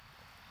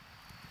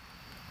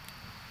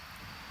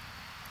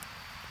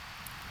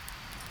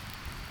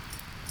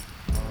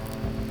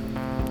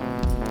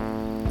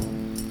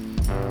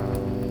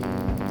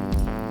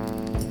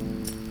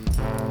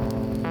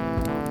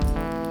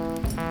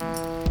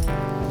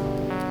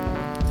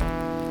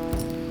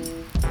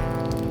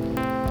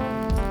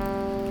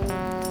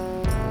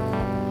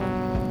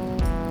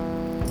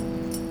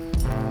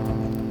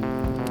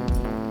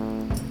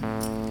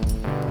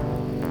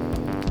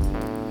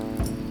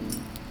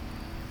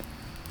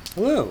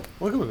Hello,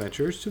 welcome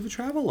adventurers to the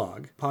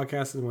Travelogue,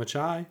 podcast in which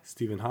I,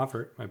 Stephen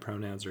Hoffert, my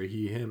pronouns are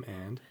he, him,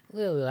 and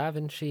Lily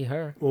Lavin, she,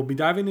 her. we'll be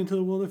diving into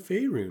the world of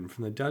Faerun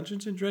from the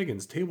Dungeons &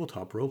 Dragons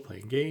tabletop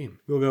role-playing game.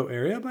 We'll go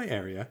area by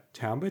area,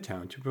 town by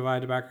town, to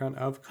provide a background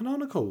of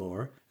canonical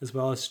lore, as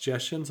well as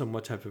suggestions on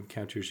what type of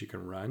encounters you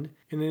can run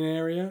in an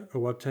area,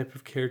 or what type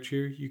of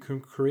character you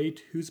can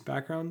create whose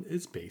background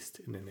is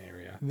based in an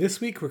area. This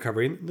week we're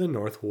covering the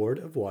North Ward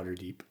of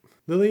Waterdeep.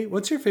 Lily,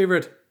 what's your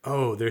favorite,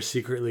 there's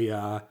secretly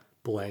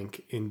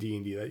blank in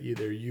D&D that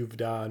either you've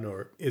done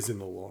or is in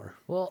the lore?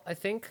 Well, I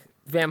think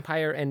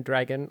vampire and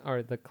dragon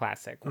are the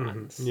classic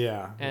ones.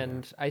 Yeah.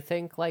 And I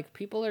think, like,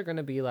 people are going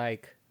to be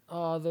like,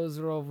 oh, those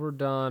are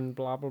overdone,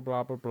 blah, blah,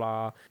 blah, blah,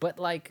 blah. But,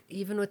 like,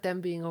 even with them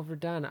being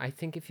overdone, I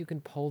think if you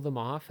can pull them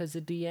off as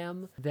a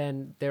DM,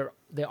 then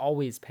they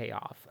always pay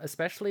off.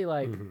 Especially,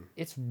 like,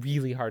 it's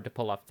really hard to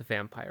pull off the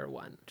vampire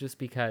one. Just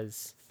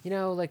because,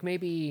 like,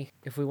 maybe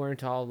if we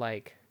weren't all,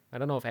 like, I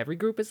don't know if every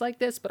group is like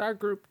this, but our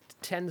group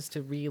tends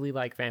to really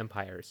like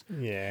vampires.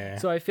 Yeah.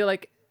 So I feel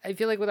like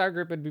with our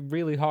group it'd be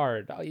really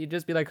hard. You'd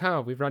just be like,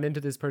 we've run into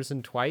this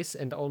person twice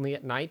and only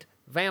at night.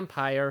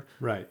 Vampire.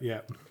 Right,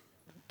 yeah.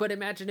 But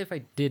imagine if I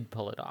did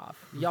pull it off.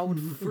 Y'all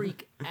would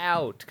freak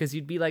out because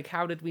you'd be like,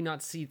 how did we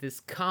not see this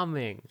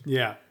coming?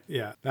 Yeah,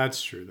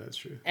 that's true.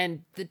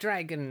 And the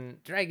dragon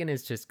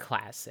is just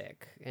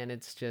classic. And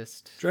it's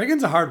just...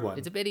 Dragon's a hard one.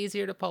 It's a bit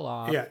easier to pull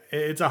off. Yeah,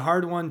 it's a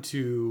hard one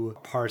to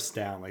parse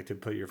down, like to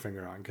put your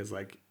finger on, because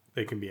like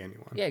they can be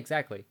anyone. Yeah,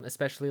 exactly.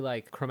 Especially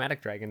like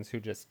chromatic dragons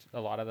who just,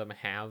 a lot of them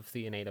have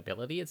the innate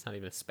ability. It's not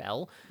even a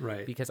spell.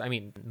 Right. Because,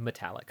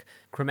 metallic.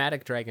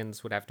 Chromatic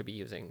dragons would have to be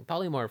using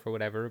polymorph or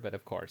whatever, but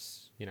of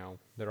course,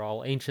 they're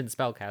all ancient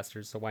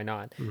spellcasters, so why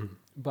not?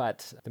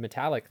 But the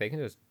metallic, they can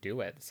just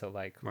do it. So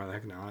like... Why the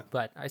heck not?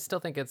 But I still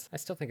think it's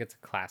a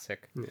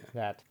classic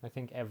that I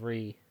think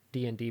every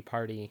D&D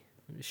party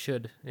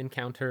should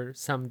encounter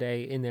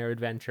someday in their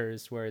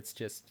adventures, where it's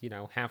just,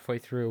 halfway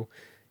through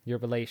your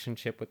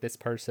relationship with this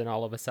person,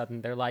 all of a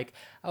sudden they're like,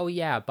 oh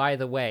yeah, by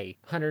the way,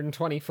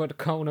 120-foot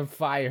cone of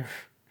fire.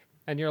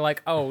 And you're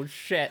like, oh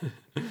shit.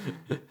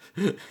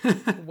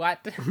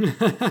 What?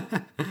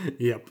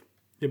 Yep.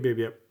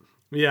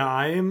 Yeah,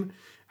 I'm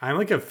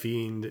like a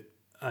fiend,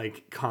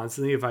 like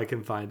constantly, if I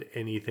can find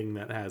anything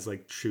that has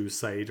like true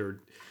sight or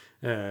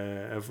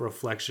a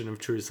reflection of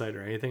true sight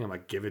or anything, I'm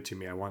like, give it to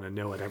me. I want to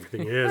know what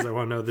everything is. I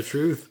want to know the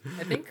truth.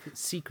 I think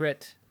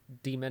secret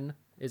demon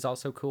is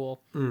also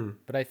cool,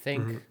 but I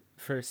think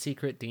for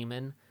secret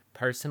demon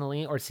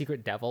personally, or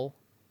secret devil,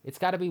 it's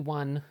got to be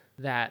one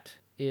that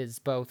is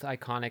both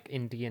iconic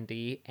in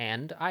D&D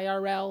and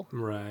IRL,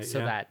 right?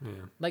 So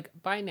like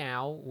by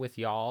now with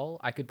y'all,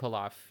 I could pull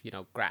off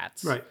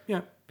Gratz, right?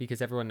 Yeah,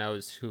 because everyone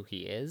knows who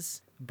he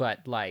is,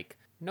 but like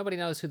nobody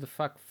knows who the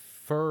fuck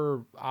Fur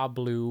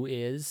Oblu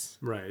is.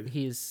 Right.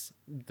 He's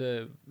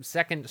the he's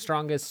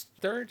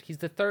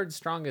the third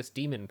strongest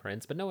demon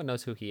prince, but no one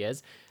knows who he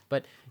is.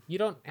 But you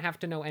don't have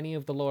to know any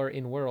of the lore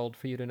in world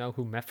for you to know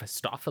who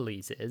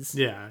Mephistopheles is.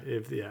 Yeah,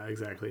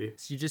 exactly.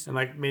 So you just... And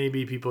like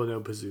maybe people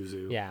know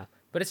Pazuzu. Yeah.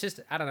 But it's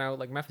just, I don't know,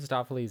 like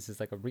Mephistopheles is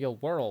like a real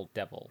world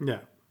devil. Yeah.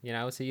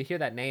 So you hear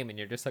that name and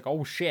you're just like,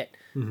 oh shit.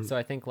 So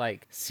I think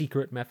like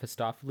secret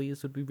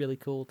Mephistopheles would be really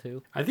cool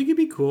too. I think it'd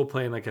be cool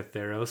playing like a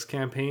Theros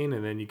campaign,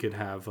 and then you could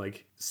have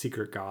like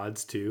secret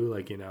gods too.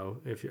 Like, I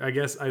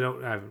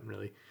haven't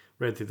really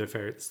read through the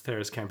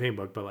Theros campaign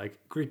book, but like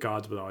Greek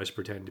gods would always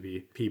pretend to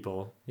be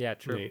people. Yeah,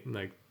 true.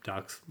 Like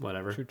ducks,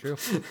 whatever. True.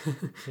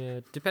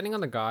 Yeah, depending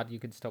on the god, you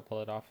could still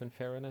pull it off in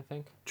Faerun, I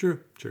think. True.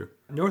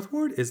 North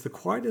Ward is the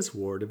quietest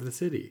ward of the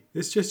city.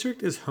 This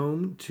district is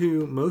home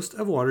to most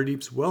of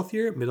Waterdeep's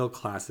wealthier middle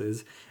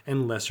classes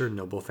and lesser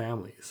noble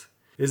families.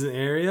 It is an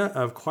area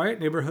of quiet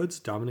neighborhoods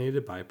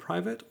dominated by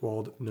private,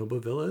 walled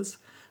noble villas.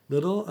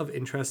 Little of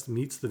interest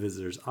meets the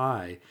visitor's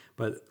eye,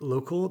 but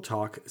local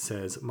talk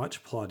says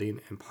much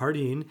plotting and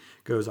partying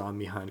goes on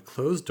behind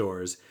closed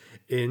doors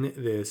in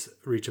this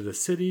reach of the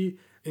city,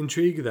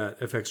 intrigue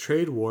that affects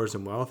trade, wars,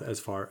 and wealth as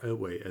far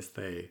away as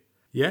they.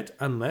 Yet,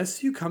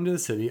 unless you come to the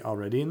city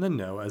already in the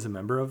know as a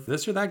member of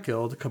this or that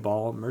guild,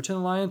 cabal, merchant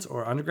alliance,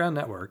 or underground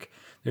network,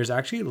 there's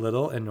actually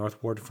little in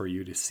North Ward for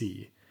you to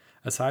see.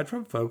 Aside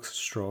from folks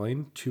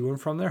strolling to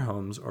and from their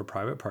homes or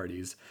private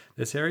parties,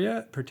 this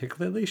area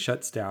particularly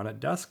shuts down at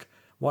dusk.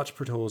 Watch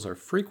patrols are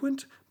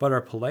frequent, but are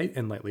polite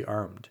and lightly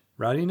armed.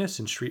 Rowdiness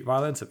and street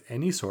violence of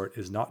any sort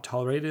is not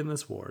tolerated in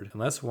this ward,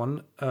 unless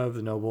one of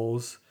the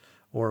nobles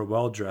or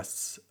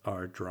well-dressed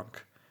are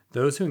drunk.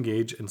 Those who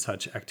engage in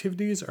such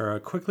activities are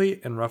quickly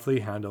and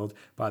roughly handled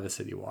by the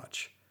City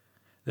Watch.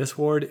 This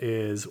ward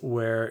is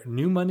where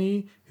new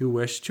money who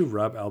wish to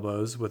rub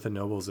elbows with the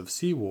nobles of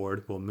Sea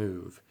Ward will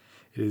move.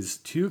 It is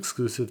too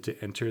exclusive to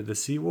enter the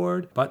Sea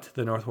Ward, but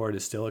the North Ward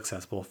is still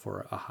accessible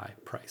for a high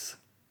price.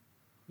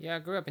 Yeah, I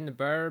grew up in the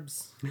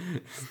burbs.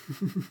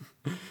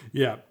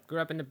 Yeah.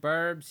 Grew up in the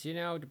burbs,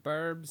 the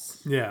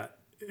burbs. Yeah.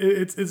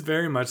 It's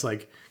very much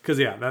like, because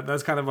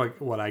that's kind of like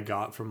what I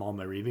got from all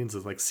my readings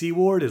is like Sea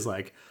Ward is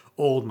like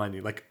old money.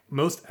 Like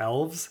most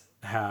elves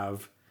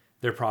have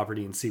their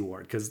property in Sea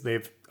Ward because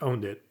they've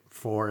owned it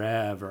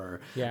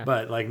forever. Yeah.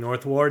 But like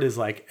North Ward is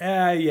like,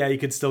 yeah, you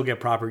could still get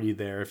property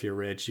there if you're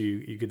rich.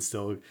 You could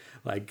still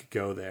like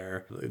go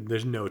there.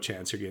 There's no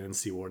chance you're getting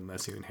Seaward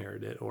unless you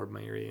inherit it or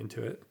marry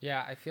into it.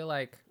 Yeah, I feel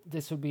like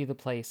this would be the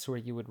place where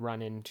you would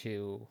run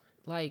into,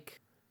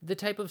 like, the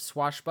type of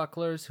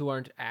swashbucklers who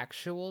aren't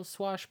actual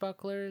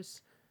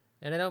swashbucklers.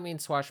 And I don't mean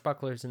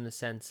swashbucklers in the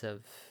sense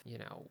of,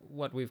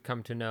 what we've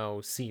come to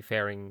know,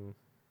 seafaring,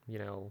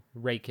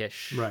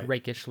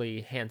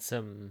 rakishly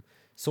handsome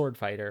sword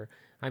fighter.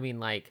 I mean,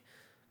 like,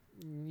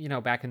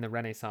 back in the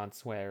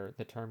Renaissance where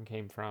the term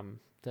came from,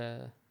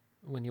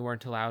 when you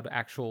weren't allowed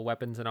actual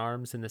weapons and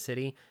arms in the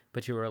city,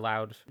 but you were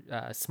allowed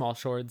small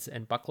swords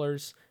and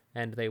bucklers,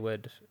 and they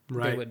would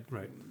Right.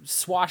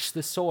 swash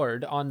the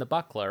sword on the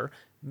buckler,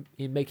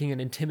 making an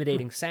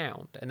intimidating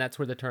sound, and that's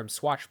where the term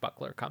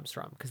swashbuckler comes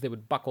from, because they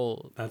would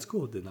buckle. That's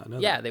cool. Did not know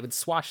that. Yeah, they would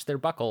swash their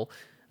buckle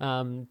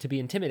to be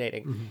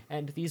intimidating,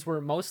 and these were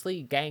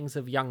mostly gangs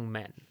of young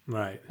men.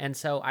 Right. And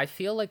so I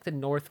feel like the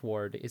North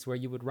Ward is where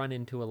you would run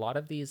into a lot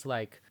of these,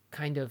 like,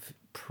 kind of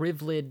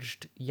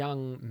privileged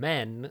young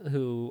men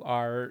who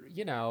are,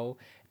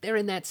 they're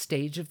in that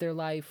stage of their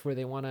life where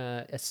they want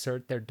to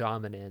assert their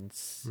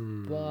dominance,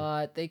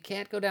 but they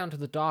can't go down to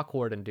the dock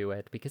ward and do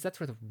it, because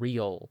that's where the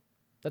real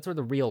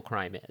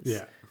crime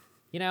is.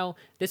 Yeah.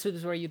 This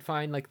was where you'd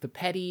find, like, the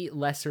petty,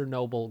 lesser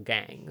noble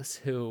gangs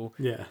who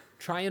Yeah.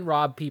 try and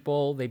rob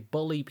people, they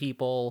bully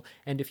people,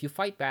 and if you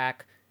fight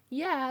back,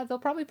 yeah, they'll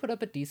probably put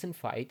up a decent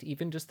fight.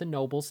 Even just the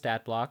noble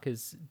stat block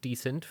is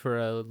decent for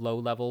a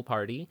low-level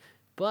party,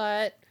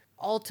 but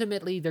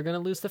ultimately they're going to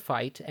lose the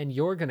fight, and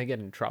you're going to get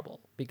in trouble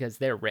because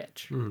they're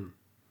rich.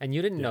 And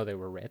you didn't know they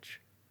were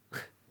rich.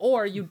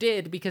 Or you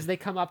did because they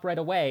come up right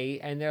away,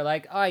 and they're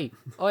like, oi,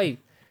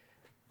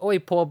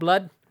 poor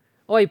blood.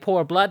 Oi,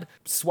 poor blood,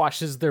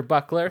 swashes their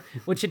buckler.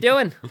 What you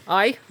doing?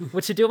 Aye?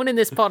 What you doing in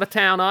this part of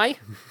town, aye?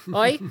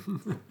 Aye?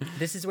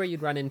 This is where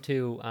you'd run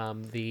into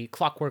the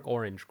Clockwork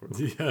Orange group.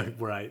 Yeah,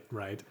 right.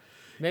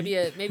 Maybe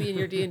in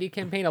your D&D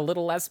campaign a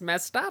little less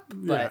messed up,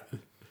 but... Yeah.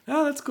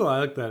 Oh, that's cool. I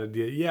like that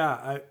idea.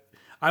 Yeah,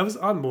 I was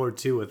on board,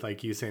 too, with,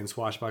 like, you saying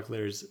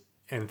swashbucklers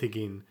and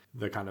thinking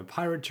the kind of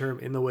pirate term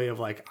in the way of,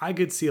 like, I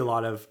could see a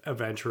lot of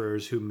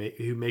adventurers who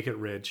make it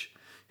rich,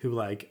 who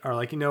like are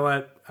like, you know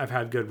what, I've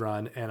had a good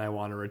run and I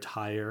want to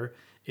retire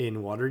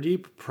in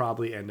Waterdeep,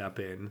 probably end up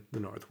in the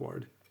North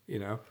Ward,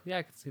 Yeah,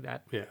 I can see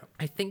that. Yeah.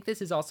 I think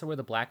this is also where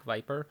the Black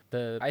Viper,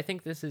 I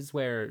think this is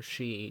where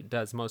she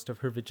does most of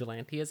her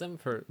vigilantism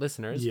for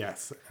listeners.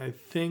 Yes, I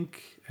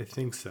think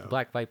so.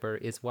 Black Viper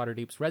is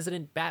Waterdeep's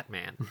resident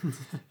Batman.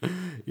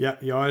 Yeah,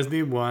 you always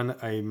need one.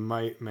 I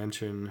might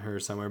mention her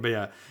somewhere, but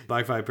yeah,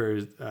 Black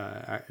Viper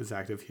is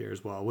active here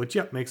as well, which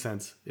makes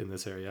sense in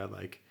this area.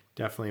 Like,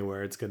 definitely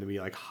where it's going to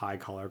be like high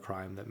collar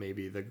crime that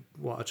maybe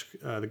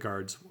the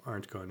guards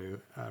aren't going to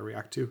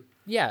react to.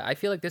 Yeah, I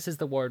feel like this is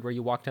the ward where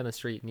you walk down the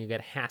street and you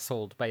get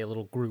hassled by a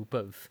little group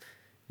of,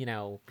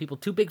 people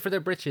too big for their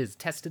britches,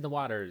 testing the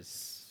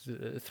waters,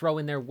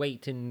 throwing their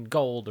weight in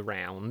gold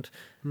around.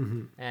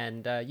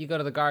 And you go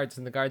to the guards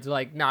and the guards are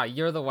like, nah,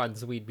 you're the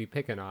ones we'd be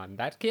picking on.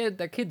 That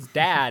kid's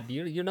dad,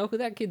 you know who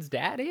that kid's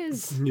dad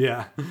is?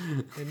 Yeah.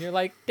 And you're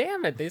like,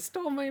 damn it, they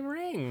stole my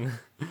ring.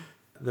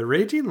 The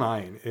Raging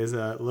Lion is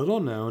a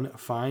little-known,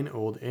 fine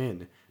old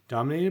inn,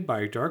 dominated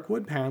by dark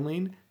wood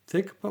paneling,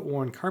 thick but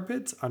worn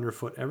carpets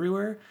underfoot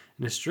everywhere,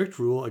 and a strict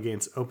rule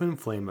against open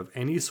flame of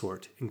any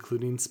sort,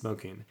 including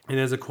smoking. It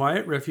is a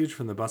quiet refuge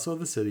from the bustle of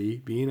the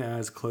city, being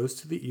as close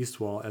to the east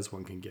wall as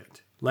one can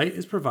get. Light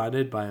is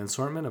provided by an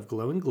assortment of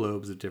glowing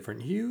globes of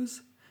different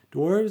hues.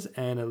 Dwarves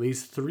and at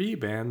least 3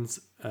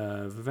 bands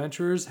of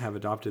adventurers have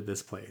adopted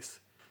this place.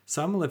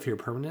 Some live here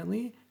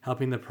permanently,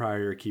 helping the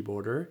prior keep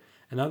order,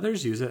 and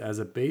others use it as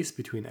a base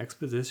between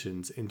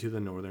expeditions into the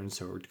northern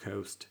Sword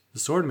Coast. The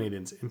Sword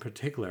Maidens, in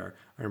particular,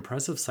 are an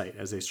impressive sight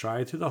as they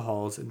stride through the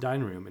halls and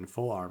dining room in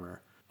full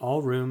armor.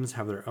 All rooms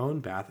have their own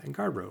bath and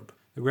garderobe.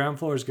 The ground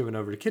floor is given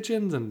over to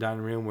kitchens and a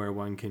dining room where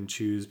one can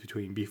choose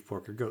between beef,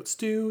 pork, or goat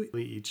stew,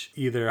 each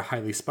either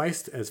highly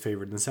spiced as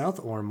favored in the south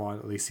or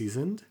moderately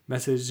seasoned.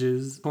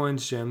 Messages,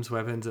 coins, gems,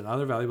 weapons, and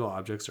other valuable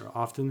objects are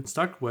often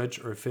stuck,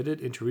 wedged, or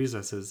fitted into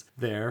recesses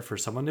there for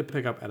someone to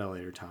pick up at a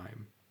later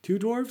time. 2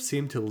 dwarves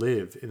seem to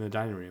live in the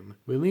dining room,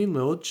 wheeling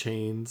little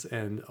chains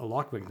and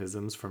lock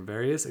mechanisms from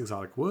various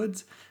exotic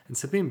woods and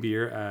sipping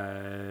beer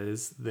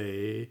as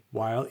they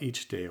while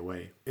each day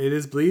away. It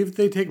is believed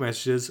they take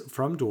messages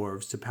from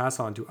dwarves to pass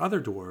on to other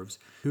dwarves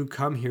who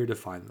come here to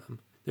find them.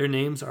 Their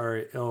names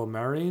are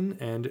Ilmarin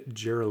and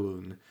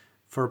Geralun.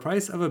 For a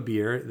price of a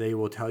beer, they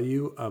will tell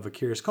you of a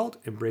curious cult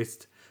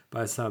embraced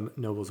by some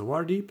nobles of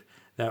Waterdeep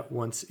that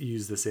once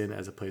used this inn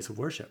as a place of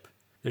worship.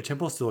 Their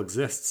temple still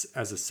exists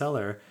as a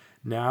cellar,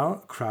 now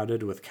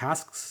crowded with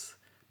casks,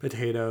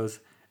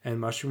 potatoes,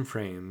 and mushroom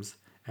frames,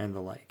 and the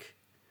like.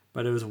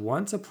 But it was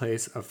once a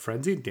place of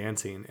frenzied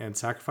dancing and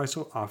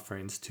sacrificial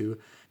offerings to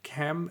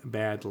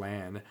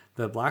Cambadlan,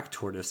 the black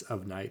tortoise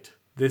of night.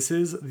 This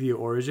is the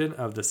origin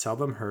of the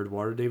seldom heard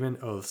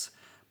Waterdeep oaths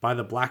by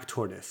the black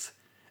tortoise,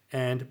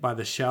 and by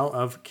the shell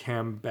of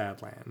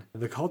Cambadlan.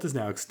 The cult is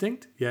now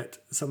extinct, yet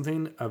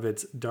something of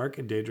its dark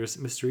and dangerous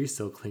mystery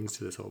still clings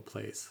to this old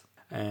place.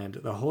 And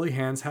the Holy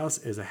Hands House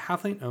is a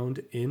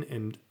halfling-owned inn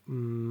and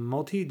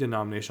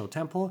multi-denominational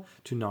temple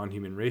to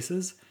non-human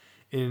races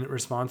in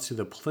response to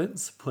the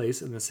Plint's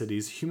place in the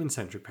city's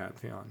human-centric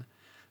pantheon.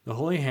 The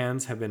Holy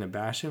Hands have been a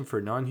bastion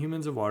for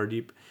non-humans of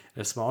Waterdeep,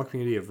 and a small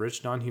community of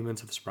rich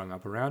non-humans have sprung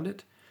up around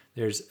it.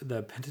 There's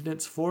the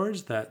Penitent's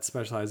Forge that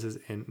specializes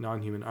in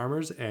non-human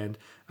armors, and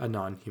a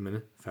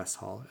non-human fest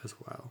hall as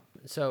well.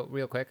 So,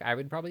 real quick, I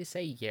would probably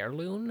say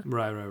Yarloon.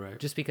 Right.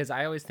 Just because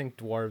I always think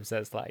dwarves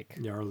as like,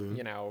 Yarloon.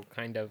 you know,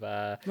 kind of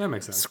That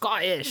makes sense.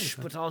 Scottish,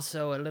 but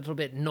also a little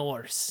bit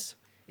Norse.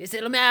 It's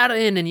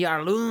Ilmarin and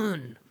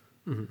Yarloon.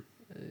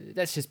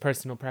 That's just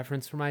personal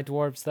preference for my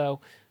dwarves, though.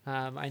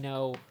 I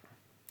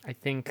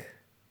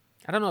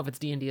don't know if it's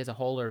D&D as a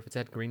whole or if it's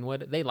at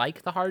Greenwood. They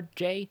like the hard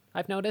J,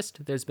 I've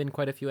noticed. There's been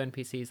quite a few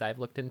NPCs I've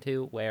looked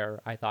into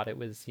where I thought it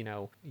was, you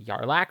know,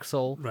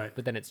 Yarlaxle, Right.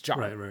 but then it's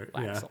Jarlaxle.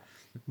 Right, yeah.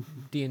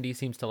 D&D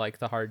seems to like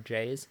the hard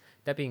Js.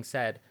 That being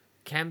said,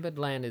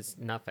 Cambadlan is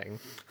nothing.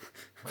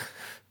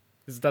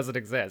 This doesn't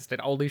exist. It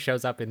only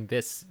shows up in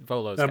this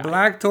Volo's The guide.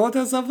 Black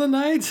Tortoise of the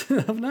Night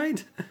of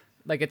Night.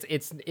 Like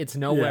it's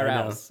nowhere Yeah, I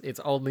know. else. It's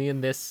only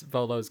in this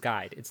Volo's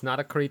guide. It's not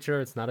a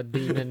creature. It's not a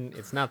demon.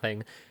 It's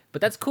nothing.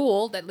 But that's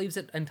cool. That leaves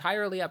it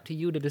entirely up to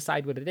you to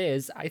decide what it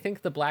is. I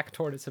think the Black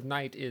Tortoise of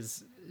Night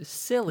is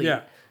silly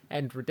Yeah.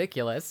 and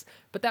ridiculous,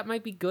 but that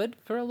might be good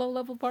for a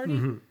low-level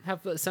party.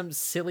 Have some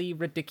silly,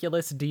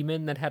 ridiculous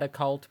demon that had a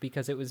cult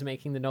because it was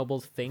making the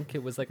nobles think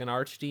it was like an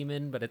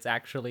archdemon, but it's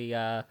actually,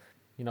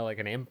 like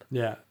an imp.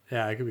 Yeah,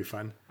 it could be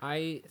fun.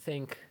 I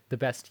think the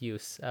best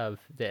use of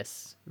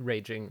this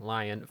Raging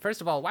Lion.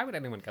 First of all, why would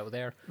anyone go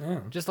there?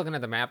 Oh. Just looking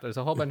at the map, there's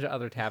a whole bunch of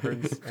other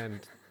taverns,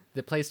 and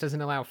the place doesn't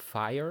allow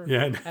fire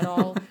Yeah, I know. at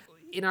all.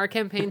 In our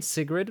campaign,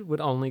 Sigrid would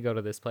only go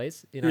to this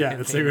place. In our Yeah,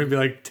 campaign, so it would be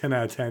like 10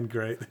 out of 10.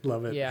 Great.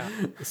 Love it. yeah,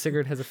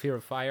 Sigrid has a fear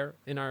of fire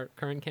in our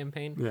current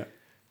campaign. Yeah.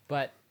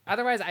 But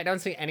otherwise, I don't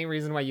see any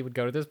reason why you would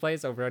go to this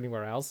place over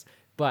anywhere else.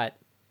 But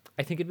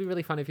I think it'd be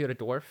really fun if you had a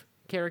dwarf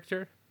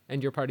character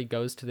and your party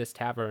goes to this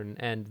tavern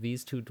and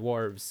these two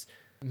dwarves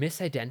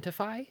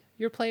misidentify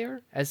your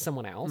player as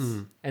someone else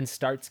and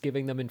starts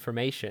giving them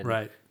information.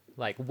 Right.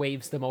 Like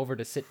waves them over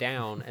to sit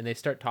down and they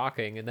start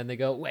talking and then they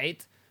go,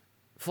 wait,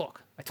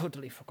 fuck, I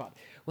totally forgot.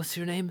 What's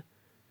your name?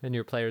 And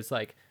your player's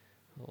like,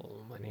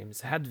 oh, my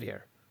name's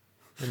Hadvir.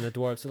 And the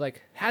dwarves are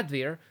like,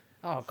 Hadvir?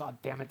 Oh, god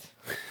damn it.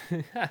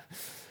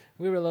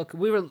 We were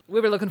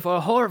looking for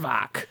a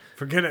Horvath.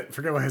 Forget it.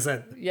 Forget what I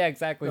said. Yeah,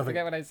 exactly. Nothing.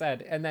 Forget what I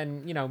said. And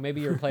then,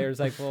 maybe your player's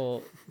like,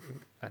 well,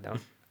 I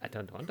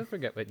don't want to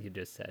forget what you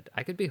just said.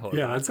 I could be Horvath.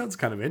 Yeah, that sounds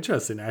kind of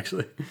interesting,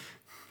 actually.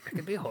 I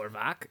could be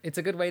Horvath. It's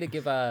a good way to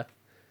give a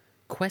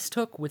quest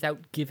hook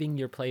without giving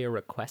your player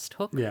a quest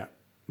hook. Yeah,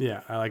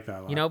 I like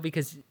that a lot.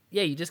 Because,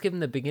 you just give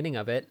them the beginning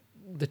of it.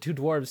 The two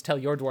dwarves tell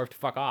your dwarf to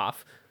fuck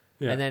off.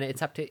 Yeah. And then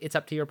it's up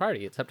to your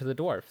party. It's up to the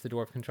dwarf. The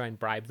dwarf can try and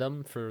bribe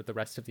them for the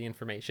rest of the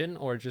information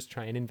or just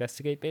try and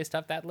investigate based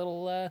off that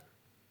little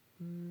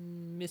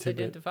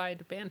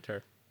misidentified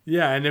banter.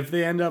 Yeah, and if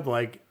they end up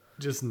like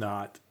just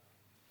not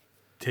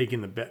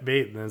taking the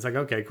bait, then it's like,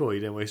 okay, cool, you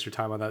didn't waste your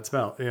time on that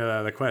spell,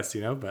 the quest,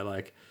 but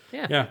like,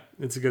 Yeah.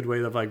 it's a good way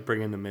of like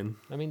bringing them in.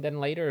 I mean, then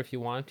later, if you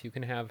want, you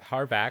can have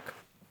Harvac,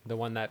 the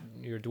one that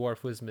your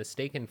dwarf was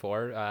mistaken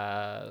for,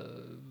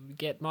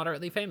 get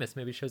moderately famous.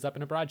 Maybe shows up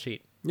in a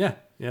broadsheet. Yeah,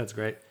 it's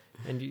great.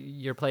 And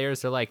your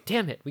players are like,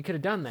 damn it, we could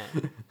have done that.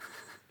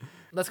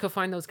 Let's go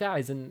find those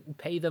guys and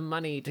pay them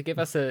money to give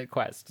us a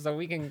quest so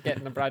we can get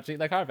in a broadsheet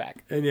like Harvac.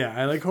 And yeah,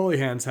 I like Holy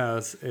Hands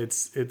House.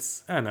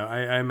 It's I don't know.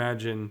 I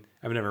imagine,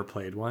 I've never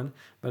played one,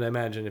 but I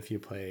imagine if you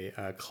play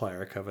a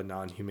cleric of a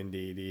non-human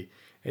deity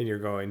and you're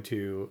going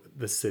to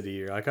the city,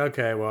 you're like,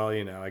 okay, well,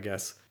 I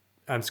guess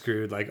I'm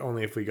screwed. Like,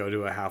 only if we go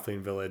to a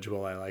halfling village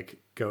will I like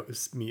go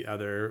meet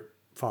other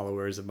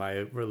followers of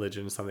my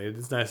religion or something.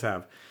 It's nice to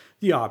have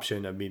the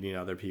option of meeting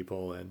other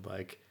people and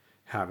like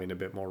having a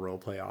bit more role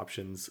play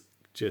options.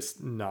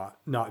 Just not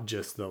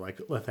just the like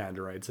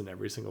Lathanderites in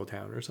every single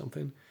town or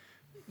something.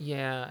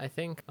 Yeah, I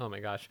think, oh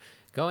my gosh,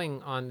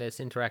 going on this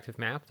interactive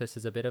map, this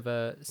is a bit of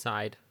a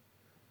side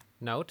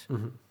note.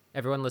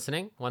 Everyone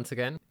listening, once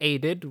again,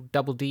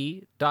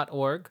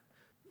 aided.org,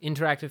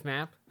 interactive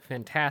map,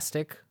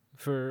 fantastic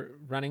for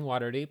running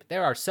Waterdeep.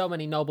 There are so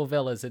many noble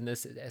villas in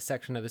this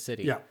section of the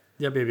city.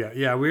 Yeah, baby.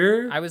 Yeah,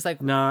 we're I was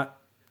like, not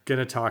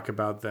gonna talk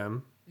about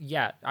them.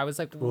 yeah, I was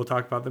like, We'll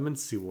talk about them in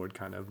Seaward,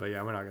 kind of, but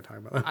yeah, we're not gonna talk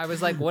about them. I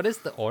was like, what is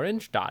the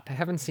orange dot? I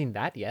haven't seen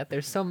that yet.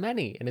 There's so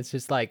many. And it's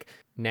just like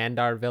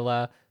Nandar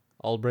Villa,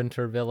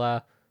 Ulbrinter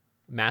Villa,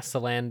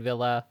 Massaland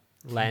Villa,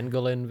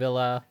 Langolin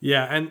Villa.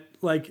 Yeah, and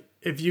like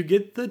if you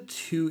get the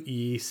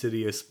 2E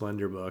City of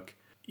Splendor book,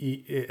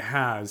 it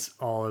has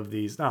all of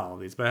these, not all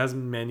of these, but it has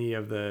many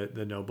of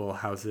the noble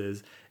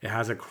houses. It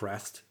has a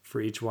crest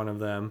for each one of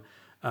them,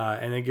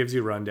 and it gives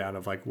you a rundown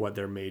of like what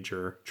their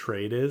major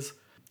trade is.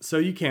 So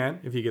you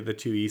can, if you get the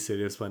 2E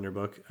City of Splendor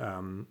book,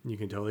 you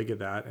can totally get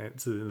that. I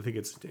think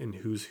it's in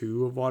Who's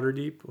Who of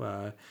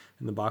Waterdeep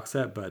in the box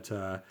set. But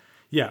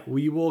yeah,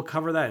 we will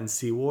cover that in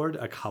Seaward,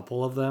 a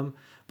couple of them.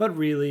 But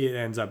really, it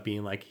ends up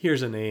being like,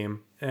 here's a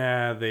name.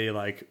 They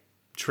like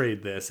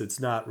trade this. It's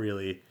not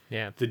really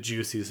the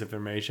juiciest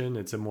information.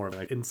 It's a more of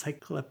like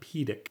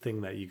encyclopedic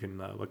thing that you can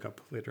look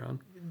up later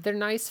on. They're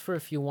nice for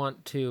if you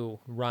want to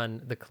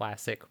run the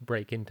classic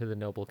break into the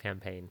Noble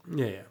campaign.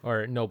 Yeah.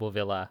 Or Noble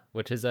Villa,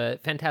 which is a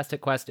fantastic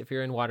quest. If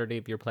you're in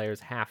Waterdeep, your players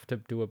have to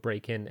do a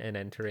break-in and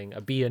entering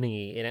a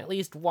B&E in at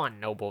least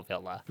one Noble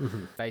Villa.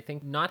 I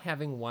think not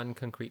having one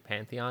concrete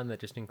pantheon that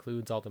just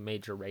includes all the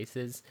major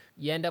races,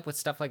 you end up with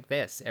stuff like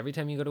this. Every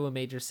time you go to a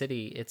major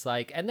city, it's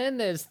like, and then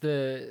there's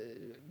the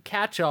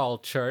catch-all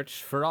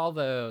church for all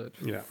the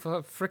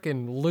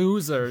freaking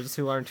losers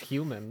who aren't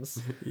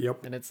humans.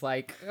 Yep. And it's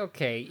like,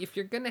 okay, if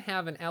you're going to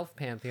have an elf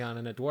pantheon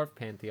and a dwarf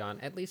pantheon,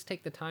 at least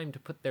take the time to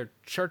put their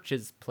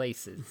churches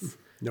places.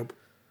 Nope.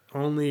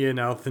 Only in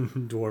elf and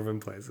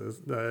dwarven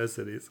places,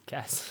 cities.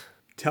 Yes.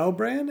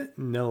 Telbran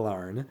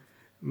Nilarn,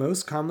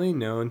 most commonly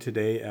known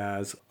today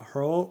as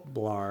Hurl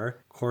Blar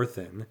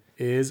Corthin,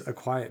 is a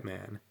quiet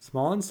man,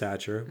 small in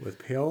stature, with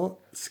pale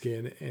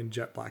skin and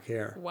jet black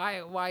hair.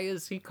 Why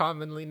is he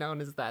commonly known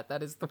as that?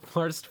 That is the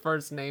worst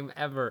first name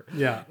ever.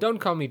 Yeah. Don't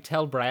call me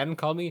Telbran,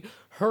 call me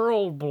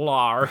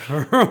Hurlblar.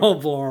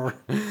 Hurlblar.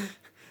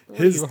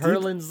 You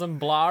hurling some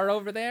blar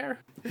over there?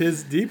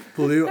 His deep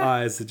blue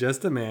eyes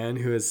suggest a man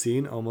who has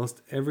seen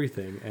almost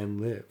everything and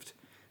lived.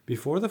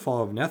 Before the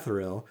fall of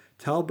Netheril,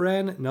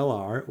 Telbran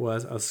Nelar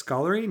was a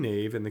scholarly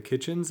knave in the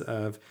kitchens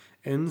of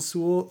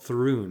Ensul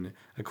Thrun,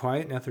 a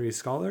quiet Netherese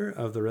scholar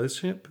of the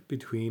relationship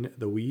between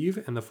the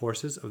weave and the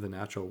forces of the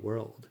natural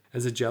world.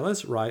 As a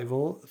jealous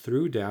rival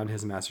threw down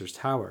his master's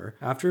tower,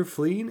 after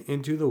fleeing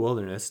into the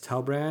wilderness,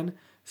 Telbran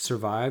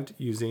survived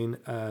using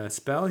a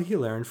spell he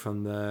learned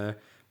from the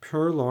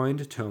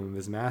purloined tome of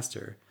his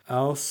master,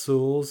 Al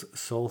Sul's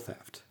Soul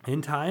Theft.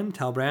 In time,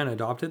 Telbran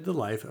adopted the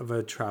life of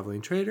a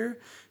traveling trader,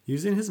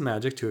 using his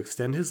magic to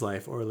extend his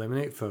life or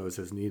eliminate foes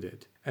as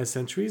needed. As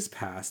centuries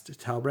passed,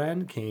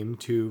 Telbran came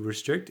to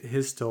restrict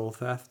his soul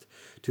theft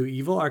to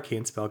evil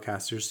arcane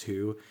spellcasters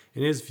who,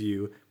 in his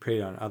view,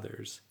 preyed on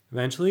others.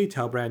 Eventually,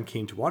 Telbran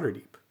came to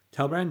Waterdeep.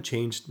 Telbran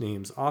changed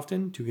names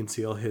often to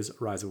conceal his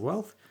rise of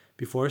wealth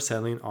before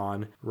settling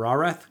on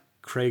Rareth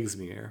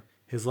Craigsmere.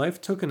 His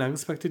life took an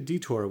unexpected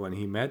detour when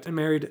he met and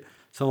married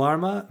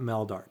Salarma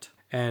Meldart,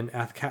 an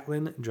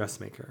Athcatlin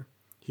dressmaker.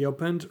 He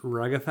opened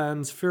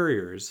Ragathan's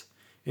Furriers.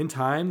 In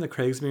time, the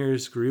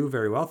Craigsmeres grew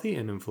very wealthy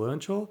and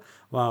influential,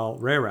 while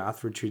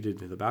Rarath retreated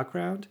into the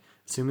background,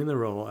 assuming the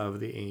role of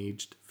the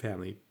aged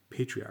family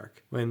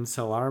patriarch. When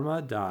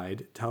Salarma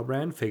died,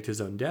 Telbran faked his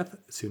own death.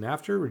 Soon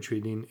after,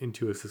 retreating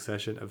into a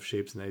succession of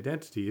shapes and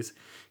identities,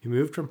 he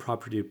moved from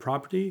property to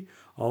property,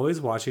 always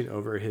watching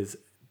over his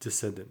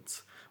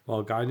descendants,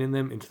 while guiding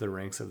them into the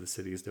ranks of the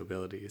city's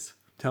nobilities.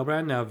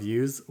 Telbran now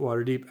views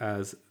Waterdeep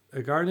as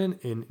a garden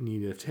in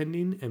need of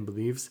tending and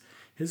believes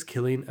his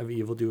killing of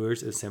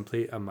evildoers is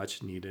simply a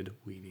much-needed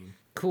weeding.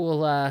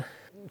 Cool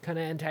kind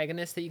of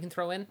antagonist that you can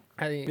throw in.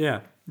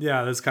 Yeah,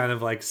 that's kind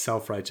of like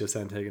self-righteous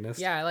antagonist.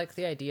 Yeah, I like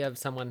the idea of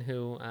someone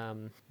who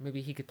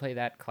maybe he could play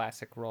that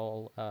classic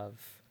role of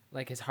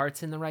like his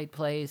heart's in the right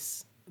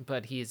place,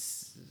 but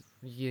he's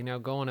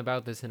going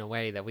about this in a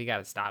way that we got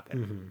to stop it.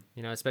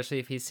 Especially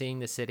if he's seeing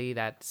the city,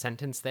 that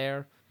sentence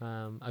there,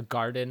 a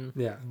garden,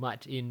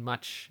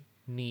 much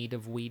need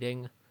of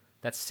weeding.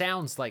 That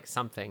sounds like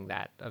something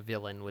that a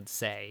villain would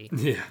say.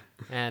 Yeah.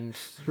 And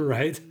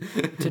right.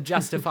 to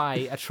justify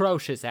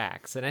atrocious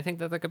acts. And I think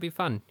that could be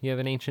fun. You have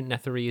an ancient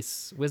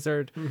Netherese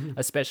wizard,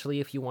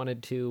 especially if you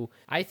wanted to.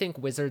 I think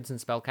wizards and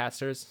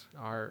spellcasters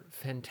are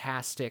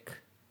fantastic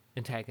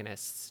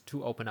antagonists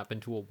to open up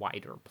into a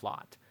wider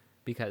plot.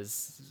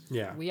 Because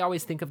we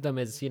always think of them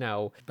as,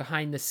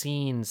 behind the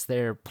scenes,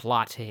 they're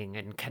plotting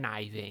and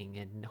conniving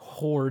and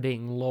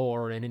hoarding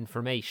lore and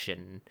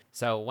information.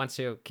 So once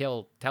you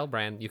kill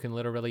Telbran, you can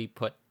literally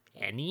put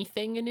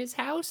anything in his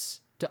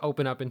house to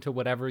open up into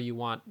whatever you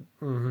want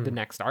the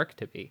next arc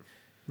to be.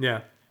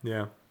 Yeah.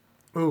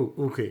 Oh,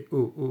 okay.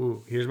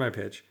 Ooh. Here's my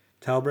pitch.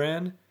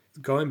 Telbran,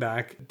 going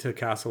back to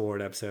Castle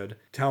Ward episode,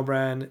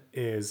 Telbran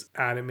is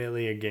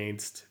adamantly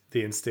against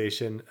the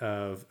instation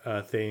of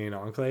a Thayan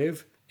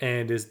Enclave.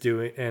 And is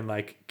doing and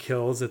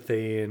kills a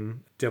Thayan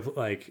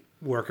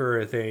worker,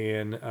 a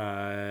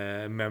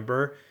Thayan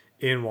member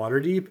in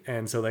Waterdeep,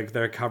 and so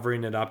they're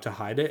covering it up to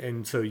hide it.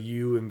 And so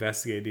you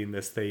investigating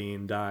this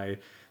Thayan die,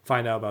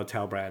 find out about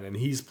Telbran, and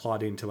he's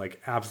plotting to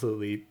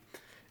absolutely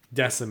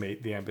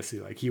decimate the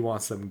embassy. He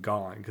wants them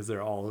gone because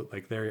they're all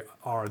they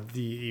are the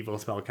evil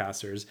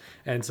spellcasters.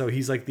 And so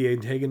he's the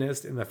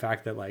antagonist in the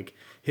fact that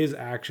his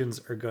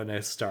actions are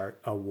gonna start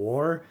a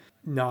war,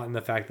 not in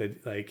the fact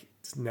that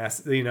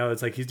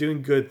it's he's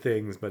doing good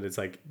things, but it's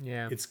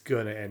it's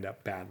gonna end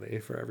up badly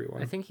for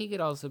everyone. I think he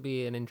could also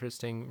be an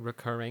interesting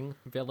recurring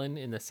villain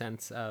in the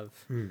sense of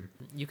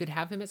you could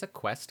have him as a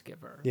quest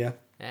giver. Yeah.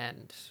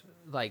 And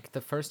like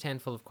the first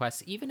handful of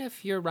quests, even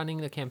if you're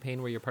running the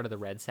campaign where you're part of the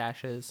Red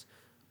Sashes,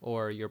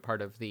 or you're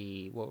part of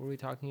the, what were we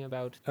talking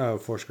about? Oh,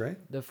 Force Grey?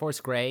 The Force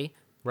Grey,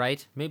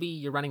 right? Maybe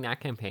you're running that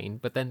campaign,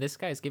 but then this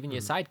guy's giving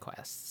you side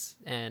quests.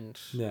 And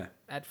Yeah.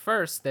 at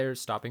first, they're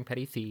stopping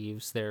petty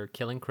thieves, they're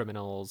killing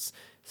criminals,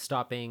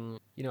 stopping,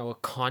 a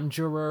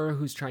conjurer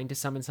who's trying to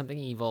summon something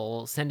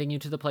evil, sending you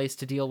to the place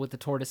to deal with the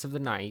Tortoise of the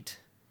Night.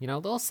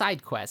 Little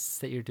side quests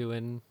that you're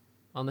doing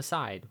on the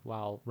side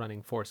while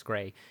running Force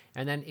Grey.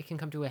 And then it can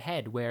come to a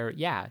head where,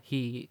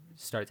 he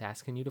starts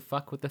asking you to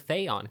fuck with the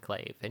Thay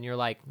Enclave. And you're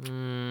like,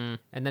 And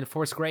then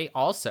Force Grey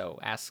also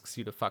asks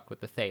you to fuck with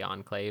the Thay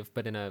Enclave,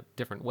 but in a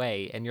different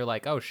way. And you're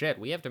like, oh shit,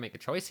 we have to make a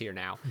choice here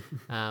now.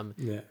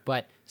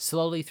 But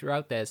slowly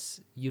throughout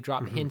this, you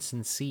drop hints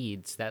and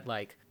seeds that,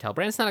 like,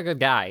 Telbrand's not a good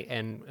guy.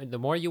 And the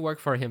more you work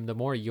for him, the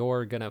more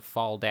you're going to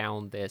fall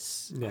down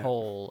this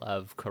hole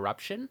of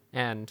corruption.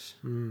 And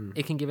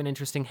it can give an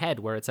interesting head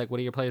where it's like, what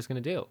are your players going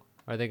to do?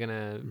 Are they going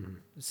to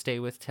stay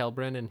with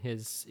Telbrand and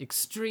his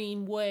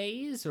extreme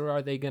ways? Or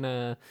are they going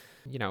to,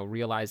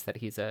 realize that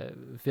he's a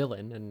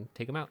villain and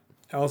take him out?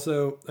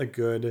 Also, a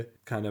good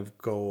kind of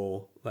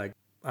goal, like,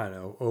 I don't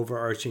know,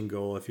 overarching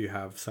goal, if you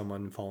have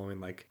someone following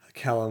like a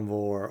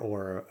Kalimvor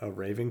or a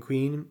Raven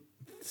Queen,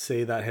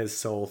 say that his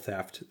soul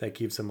theft that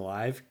keeps him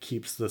alive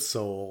keeps the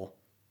soul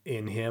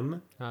in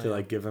him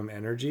like give him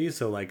energy.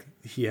 So like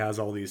he has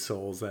all these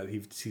souls that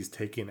he's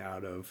taken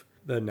out of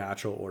the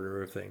natural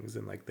order of things,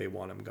 and like they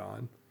want him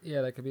gone.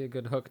 Yeah, that could be a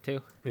good hook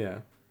too. Yeah.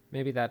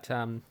 Maybe that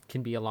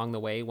can be along the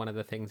way one of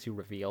the things you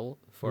reveal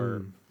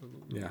for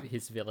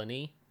his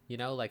villainy.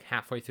 Like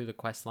halfway through the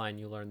quest line,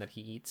 you learn that he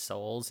eats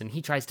souls, and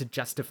he tries to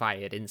justify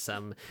it in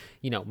some,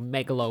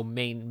 maniacal,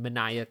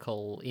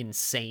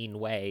 insane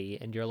way.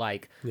 And you're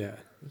like,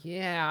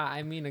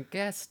 I mean, I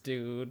guess,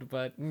 dude,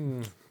 but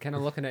kind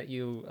of looking at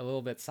you a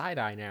little bit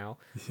side-eye now.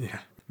 Yeah.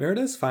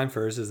 Merida's Fine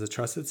Furs is the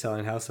trusted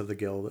selling house of the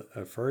Guild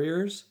of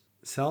Furriers.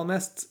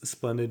 Salamest's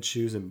Splendid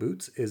Shoes and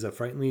Boots is a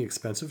frighteningly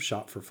expensive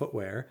shop for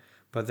footwear,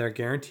 but their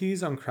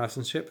guarantees on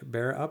craftsmanship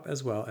bear up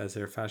as well as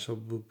their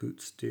fashionable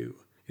boots do.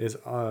 It is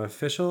an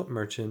official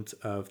merchant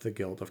of the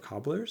Guild of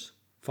Cobblers.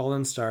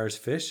 Fallen Stars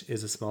Fish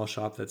is a small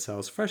shop that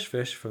sells fresh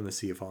fish from the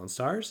Sea of Fallen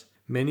Stars.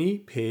 Many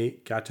pay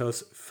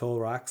Gatos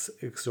Fulrax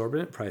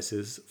exorbitant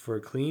prices for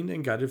cleaned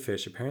and gutted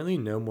fish apparently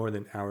no more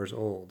than hours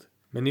old.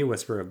 Many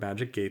whisper of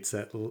magic gates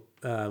that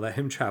let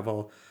him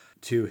travel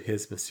to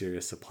his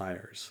mysterious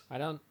suppliers. I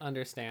don't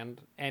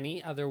understand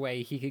any other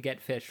way he could get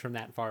fish from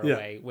that far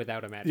away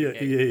without a magic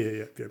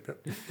gate.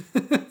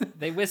 Yeah.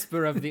 They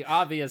whisper of the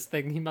obvious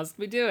thing he must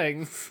be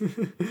doing.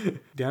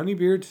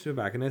 Downybeard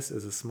Tobacconist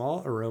is a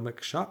small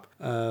aromatic shop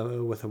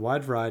with a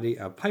wide variety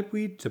of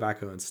pipeweed,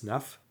 tobacco, and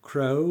snuff.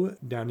 Crow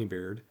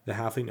Downybeard, the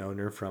halfling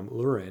owner from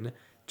Lurin,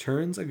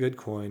 turns a good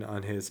coin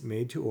on his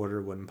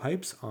made-to-order wooden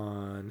pipes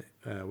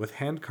with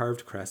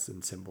hand-carved crests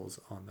and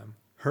symbols on them.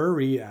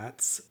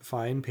 Hurriat's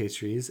Fine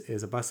Pastries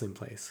is a bustling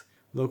place.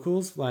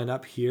 Locals line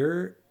up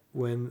here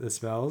when the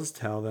smells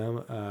tell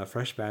them a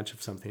fresh batch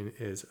of something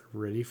is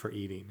ready for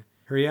eating.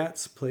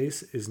 Hurriat's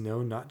place is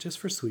known not just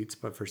for sweets,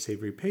 but for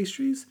savory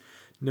pastries,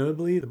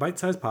 notably the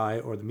bite-sized pie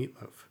or the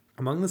meatloaf.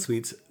 Among the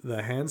sweets,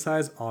 the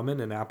hand-sized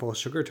almond and apple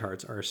sugar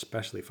tarts are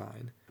especially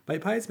fine.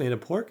 Bite pies made of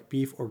pork,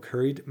 beef, or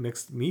curried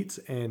mixed meats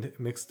and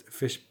mixed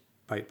fish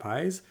bite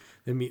pies.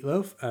 The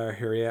meatloaf,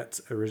 Hurriat's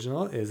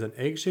original, is an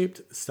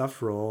egg-shaped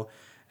stuffed roll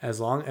as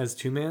long as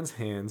two man's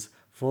hands,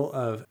 full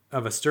of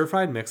a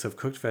stir-fried mix of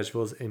cooked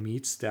vegetables and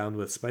meats downed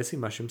with spicy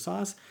mushroom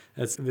sauce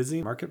that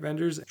visiting market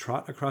vendors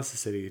trot across the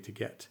city to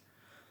get.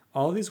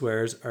 All these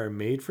wares are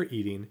made for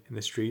eating in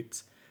the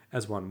streets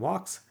as one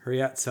walks.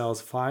 Hurriat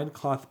sells fine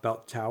cloth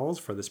belt towels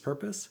for this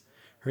purpose.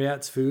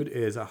 Hurriat's food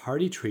is a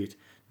hearty treat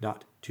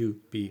not to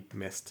be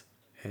missed.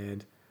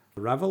 And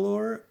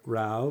Ravalor,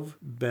 Ralph,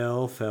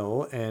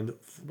 Belfil, and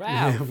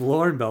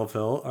Lauren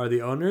Belfil are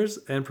the owners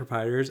and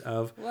proprietors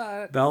of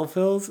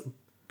Belfil's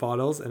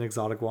Bottles and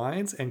Exotic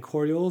Wines and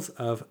Cordials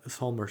of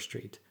Solmer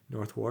Street,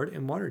 North Ward,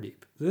 and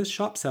Waterdeep. This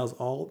shop sells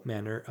all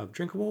manner of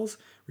drinkables,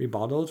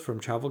 rebottled from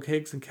travel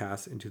kegs and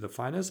casks into the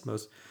finest,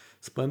 most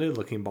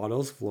splendid-looking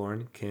bottles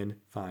Florin can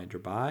find or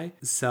buy.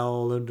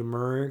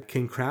 Seldomir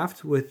can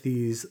craft with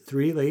these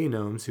three lady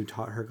gnomes who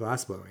taught her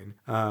glassblowing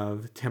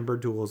of Timber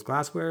Duel's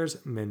Glasswares,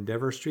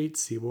 Mendeavour Street,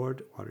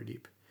 Seaward,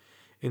 Waterdeep.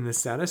 In the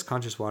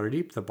status-conscious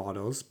Waterdeep, the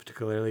bottles,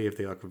 particularly if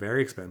they look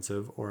very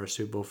expensive or are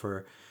suitable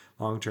for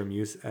long-term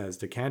use as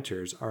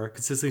decanters, are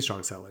consistently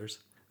strong sellers.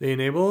 They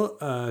enable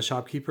a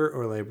shopkeeper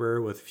or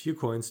laborer with few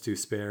coins to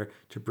spare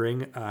to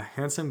bring a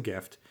handsome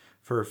gift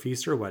for a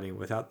feast or wedding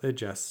without the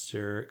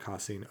gesture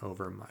costing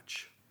over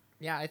much.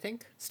 Yeah, I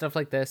think stuff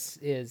like this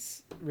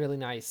is really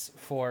nice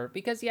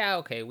because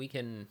we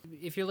can,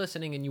 if you're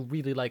listening and you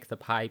really like the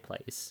pie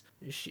place,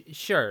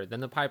 sure, then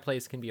the pie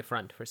place can be a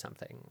front for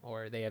something,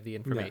 or they have the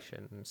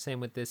information. Yeah. Same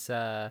with this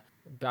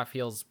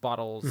Baffiel's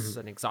Bottles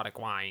and Exotic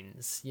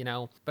Wines,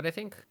 But I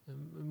think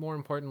more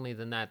importantly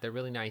than that, they're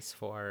really nice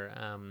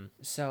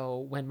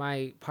so when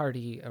my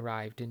party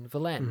arrived in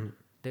Vilaine,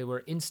 they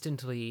were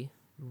instantly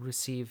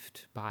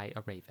received by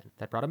a raven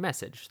that brought a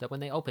message that when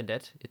they opened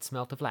it, it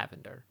smelt of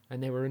lavender,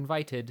 and they were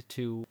invited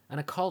to an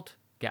occult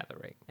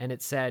gathering. And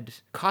it said,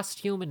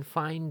 costume and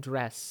fine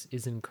dress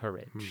is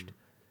encouraged.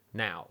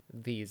 Now,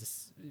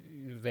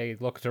 they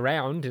looked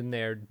around in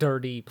their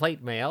dirty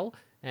plate mail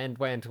and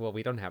went, well,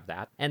 we don't have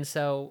that. And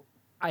so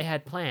I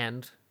had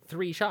planned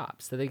 3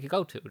 shops that they could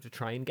go to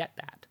try and get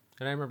that.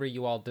 And I remember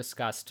you all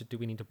discussed, do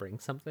we need to bring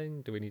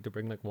something? Do we need to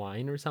bring like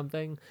wine or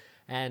something?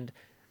 And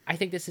I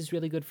think this is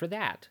really good for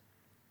that,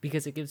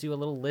 because it gives you a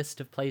little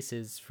list of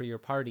places for your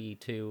party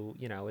to,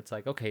 it's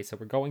like, okay, so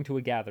we're going to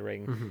a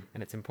gathering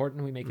and it's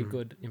important we make a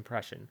good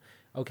impression.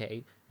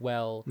 Okay,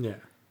 well,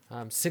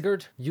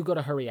 Sigurd, you go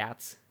to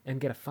Hurriat's and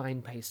get a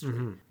fine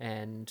pastry.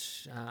 And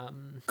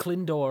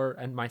Clindor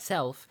and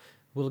myself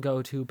will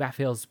go to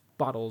Baffil's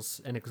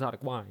Bottles and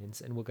Exotic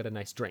Wines and we'll get a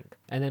nice drink.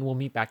 And then we'll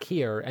meet back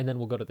here and then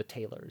we'll go to the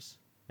tailor's.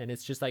 And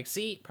it's just like,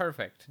 see,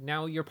 perfect.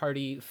 Now your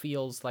party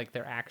feels like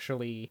they're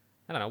actually,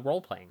 I don't know,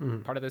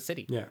 role-playing, part of the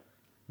city. Yeah.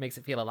 Makes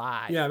it feel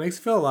alive. Yeah, it makes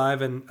it feel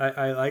alive, and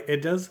I like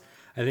it does,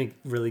 I think,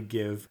 really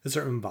give a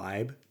certain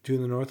vibe to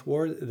the North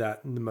Ward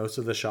that most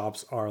of the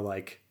shops are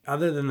like,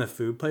 other than the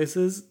food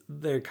places,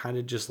 they're kind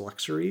of just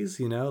luxuries,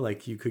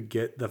 like you could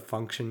get the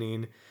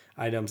functioning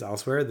items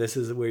elsewhere. This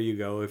is where you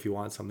go if you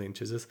want something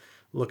to just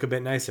look a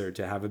bit nicer,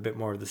 to have a bit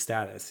more of the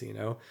status,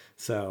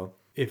 So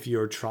if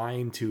you're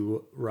trying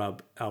to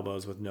rub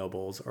elbows with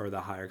nobles or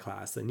the higher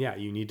class, then yeah,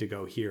 you need to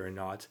go here and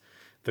not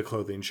the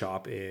clothing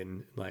shop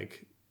in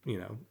like,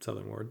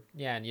 Southern Ward.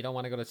 Yeah, and you don't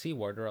want to go to Sea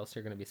Ward or else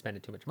you're going to be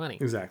spending too much money.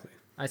 Exactly.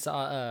 I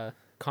saw a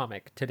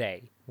comic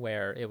today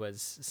where it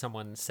was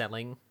someone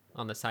selling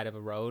on the side of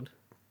a road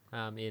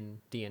in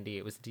D&D.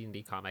 It was a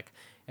D&D comic.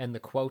 And the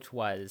quote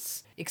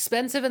was,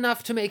 expensive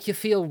enough to make you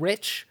feel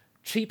rich,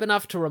 cheap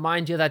enough to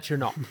remind you that you're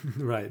not.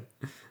 Right.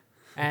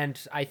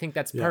 And I think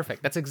that's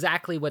perfect. That's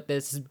exactly what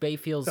this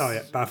Bayfield's... Oh,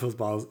 yeah. Baffil's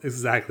Bottles.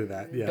 Exactly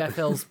that. Yeah.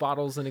 Baffil's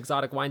Bottles and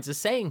Exotic Wines is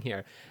saying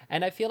here.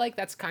 And I feel like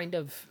that's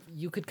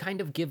you could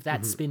kind of give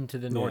that spin to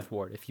the North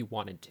Ward if you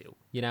wanted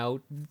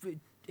to.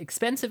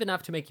 Expensive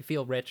enough to make you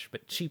feel rich,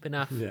 but cheap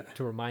enough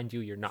to remind you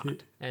you're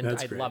not. And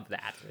I love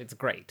that. It's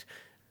great.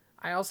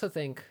 I also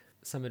think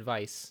some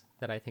advice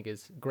that I think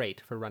is great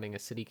for running a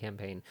city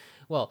campaign,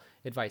 well,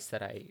 advice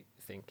that I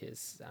think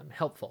is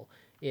helpful,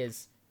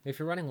 is if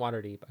you're running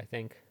Waterdeep, I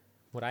think...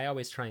 what I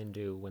always try and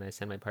do when I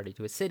send my party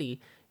to a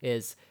city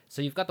is, so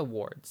you've got the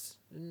wards.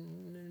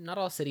 Not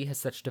all city has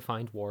such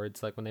defined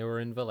wards. Like when they were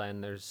in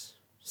Villain, there's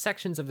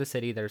sections of the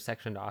city that are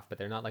sectioned off, but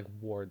they're not like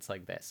wards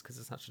like this because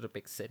it's not such a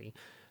big city.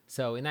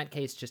 So in that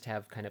case, just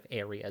have kind of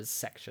areas,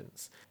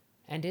 sections.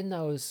 And in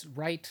those,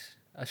 write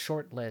a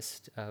short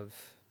list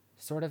of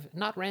sort of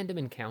not random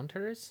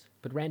encounters,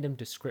 but random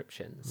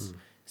descriptions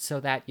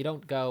so that you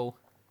don't go,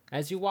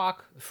 as you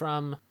walk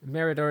from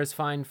Meridor's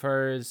Fine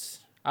Furs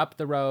up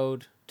the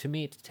road to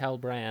meet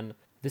Telbran,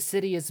 the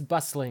city is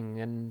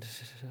bustling and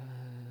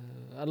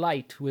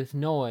alight with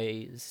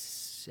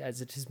noise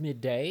as it is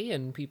midday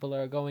and people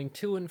are going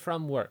to and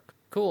from work.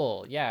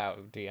 Cool, yeah,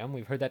 DM,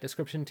 we've heard that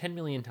description 10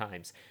 million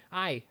times.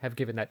 I have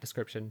given that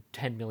description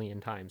 10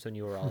 million times when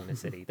you were all in a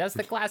city. That's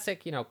the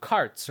classic,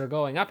 carts are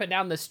going up and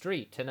down the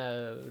street and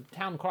a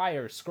town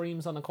crier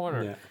screams on the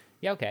corner.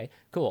 Yeah, okay,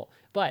 cool.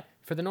 But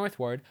for the North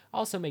Ward,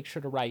 also make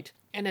sure to write,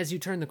 and as you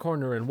turn the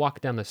corner and walk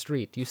down the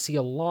street, you see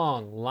a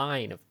long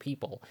line of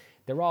people.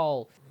 They're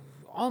all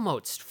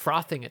almost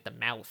frothing at the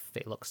mouth.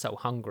 They look so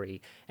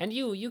hungry. And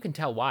you can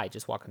tell why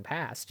just walking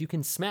past. You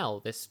can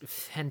smell this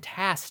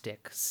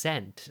fantastic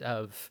scent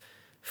of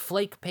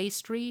flake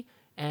pastry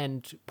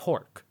and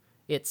pork.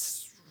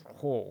 It's,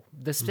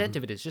 the scent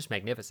of it is just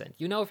magnificent.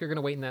 If you're going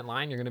to wait in that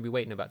line, you're going to be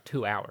waiting about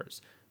 2 hours.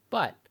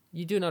 But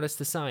you do notice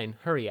the sign,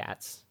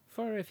 Hurriat's,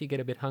 for if you get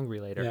a bit hungry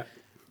later. Yeah.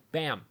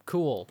 Bam,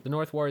 cool. The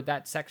North Ward,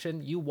 that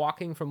section, you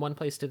walking from one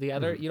place to the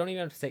other, you don't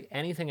even have to say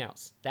anything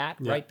else. That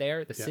right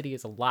there, the city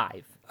is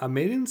alive. A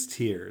maiden's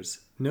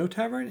tears. No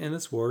tavern in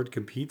this ward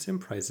competes in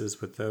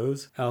prices with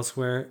those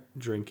elsewhere.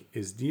 Drink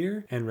is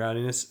dear, and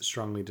rowdiness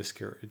strongly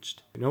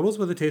discouraged. Nobles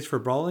with a taste for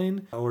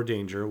brawling or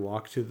danger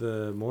walk to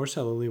the more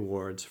southerly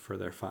wards for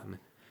their fun.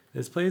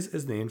 This place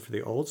is named for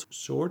the old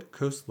Sword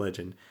Coast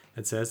legend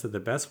that says that the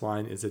best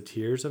wine is the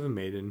tears of a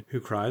maiden who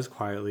cries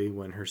quietly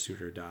when her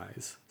suitor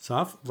dies.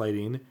 Soft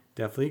lighting,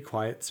 deftly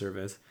quiet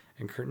service,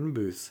 and curtain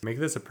booths make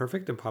this a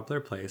perfect and popular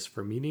place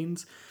for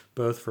meetings,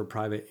 both for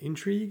private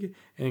intrigue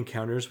and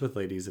encounters with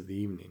ladies of the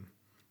evening.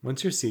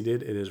 Once you're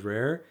seated, it is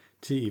rare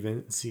to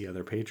even see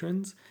other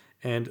patrons,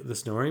 and the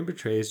snoring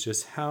betrays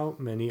just how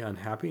many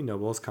unhappy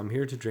nobles come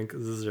here to drink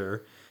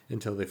Zazur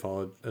until they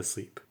fall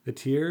asleep. The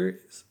tier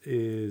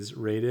is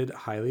rated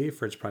highly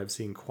for its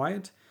privacy and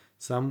quiet.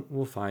 Some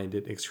will find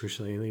it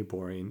excruciatingly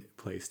boring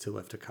place to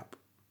lift a cup.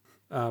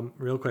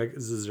 Real quick,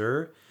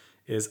 Zazur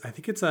is, I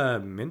think it's a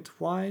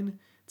mint wine.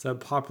 It's a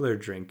popular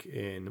drink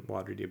in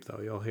Waterdeep, though.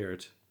 You'll hear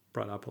it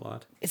brought up a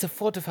lot. It's a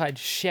fortified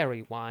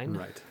sherry wine.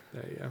 Right,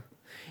 there you go.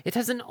 It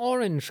has an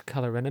orange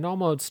color and an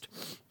almost...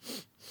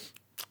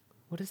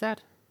 What is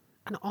that?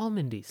 An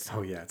almondy scent.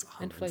 Oh, yeah, it's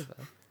almond. And flavor.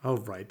 Oh,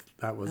 right.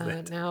 That was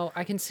it. Now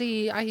I can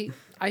see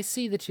I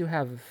see that you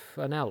have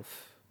an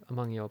elf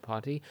among your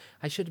party.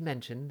 I should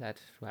mention that,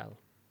 well,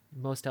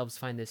 most elves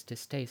find this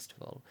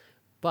distasteful,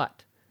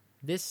 but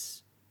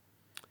this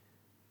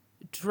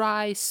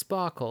dry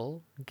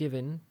sparkle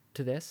given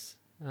to this,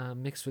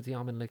 mixed with the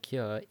almond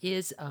liqueur,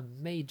 is a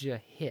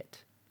major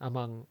hit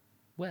among,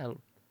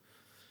 well,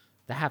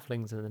 the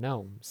halflings and the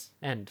gnomes,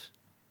 and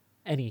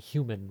any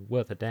human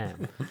worth a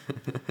damn.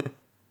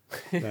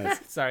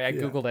 Sorry, I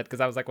googled it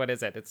because I was like, "What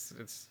is it?"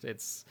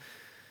 It's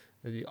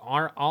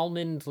our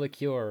almond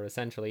liqueur.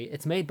 Essentially,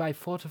 it's made by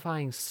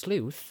fortifying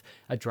Sleuth,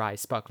 a dry,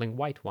 sparkling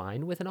white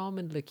wine, with an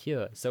almond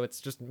liqueur. So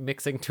it's just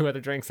mixing two other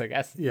drinks, I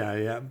guess.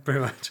 Yeah, pretty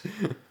much.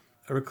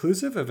 A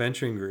reclusive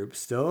adventuring group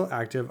still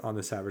active on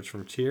the Savage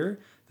Frontier,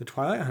 the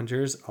Twilight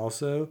Hunters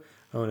also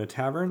own a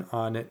tavern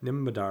on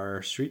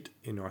Nimbadar Street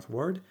in North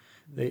Ward.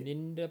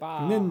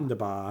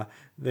 Nindaba.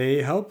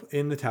 They help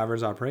in the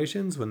tavern's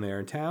operations when they are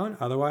in town,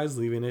 otherwise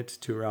leaving it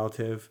to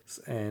relatives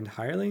and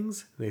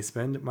hirelings. They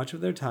spend much of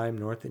their time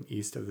north and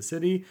east of the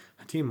city,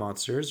 hunting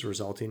monsters,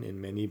 resulting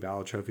in many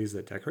battle trophies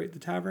that decorate the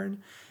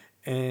tavern,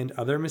 and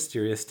other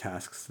mysterious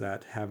tasks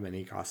that have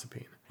many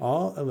gossiping.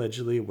 All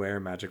allegedly wear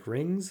magic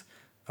rings,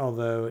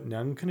 although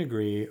none can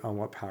agree on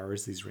what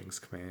powers these rings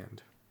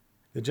command.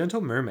 The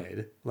Gentle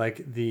Mermaid,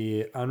 like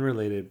the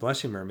unrelated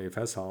Blushing Mermaid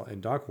Festival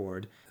in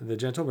Dockward, the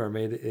Gentle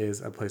Mermaid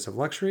is a place of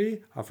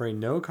luxury, offering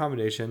no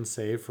accommodation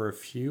save for a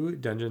few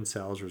dungeon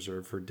cells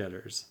reserved for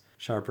debtors,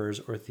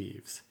 sharpers, or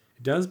thieves.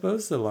 It does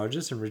boast the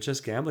largest and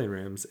richest gambling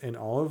rooms in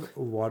all of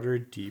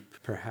Waterdeep,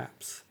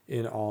 perhaps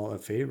in all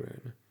of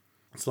Faerun.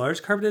 Its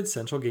large carpeted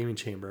central gaming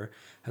chamber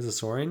has a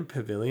soaring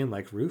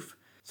pavilion-like roof,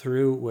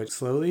 through which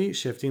slowly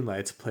shifting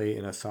lights play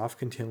in a soft,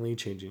 continually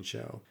changing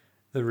show.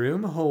 The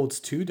room holds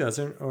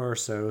 24 or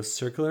so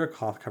circular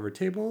cloth-covered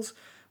tables,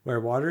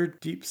 where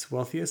Waterdeep's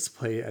wealthiest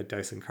play at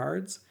dice and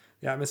cards.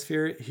 The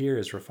atmosphere here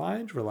is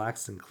refined,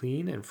 relaxed, and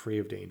clean, and free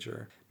of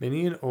danger.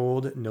 Many an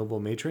old noble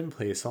matron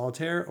plays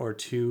solitaire, or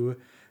two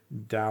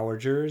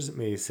dowagers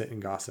may sit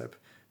and gossip,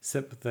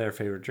 sip their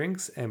favorite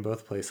drinks, and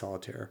both play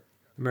solitaire.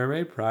 The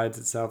Mermaid prides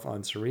itself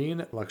on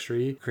serene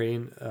luxury,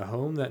 creating a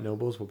home that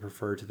nobles will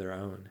prefer to their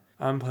own.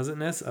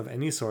 Unpleasantness of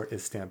any sort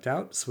is stamped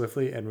out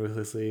swiftly and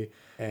ruthlessly,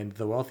 and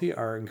the wealthy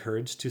are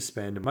encouraged to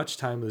spend much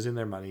time losing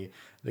their money at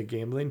the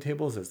gambling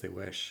tables as they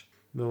wish.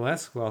 The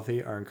less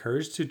wealthy are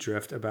encouraged to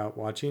drift about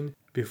watching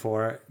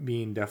before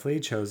being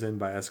deftly chosen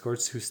by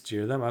escorts who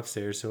steer them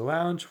upstairs to a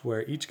lounge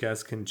where each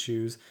guest can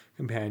choose a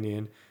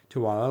companion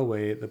to while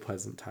away the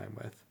pleasant time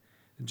with.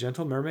 The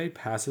Gentle Mermaid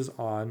passes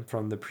on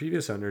from the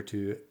previous owner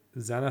to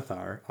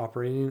Xanathar,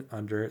 operating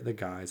under the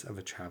guise of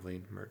a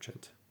traveling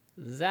merchant.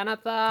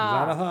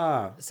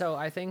 Xanathar! So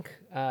I think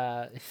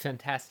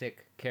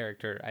fantastic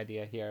character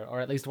idea here,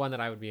 or at least one that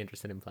I would be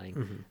interested in playing.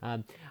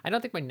 Mm-hmm. I don't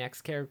think my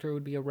next character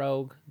would be a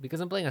rogue, because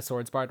I'm playing a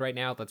swords bard right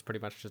now. That's pretty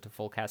much just a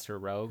full caster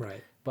rogue.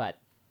 Right. But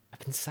I've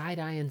been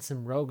side-eyeing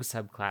some rogue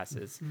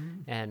subclasses,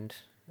 and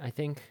I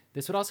think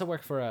this would also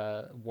work for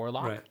a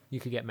warlock. Right.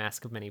 You could get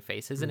Mask of Many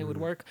Faces and it would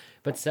work.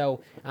 But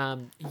so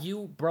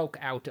you broke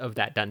out of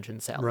that dungeon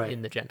cell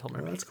in the Gentle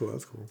Mermaid. Oh, that's cool.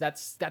 That's cool.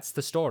 That's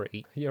the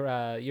story. You're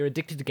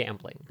addicted to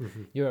gambling.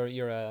 Mm-hmm.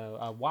 You're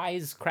a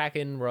wise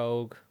kraken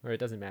rogue, or it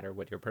doesn't matter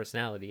what your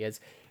personality is,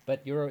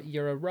 but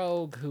you're a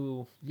rogue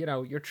who,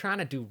 you're trying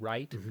to do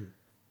right,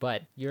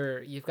 but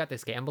you've got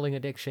this gambling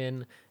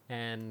addiction,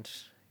 and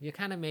you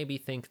kind of maybe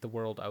think the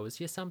world owes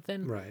you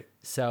something. Right.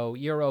 So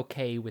you're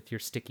okay with your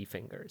sticky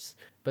fingers.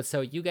 But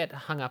so you get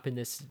hung up in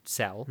this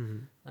cell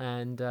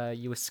and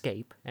you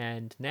escape.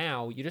 And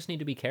now you just need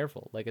to be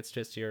careful. Like, it's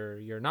just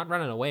you're not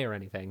running away or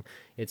anything.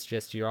 It's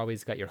just you're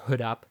always got your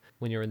hood up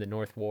when you're in the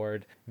North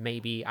Ward.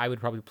 Maybe I would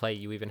probably play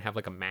you even have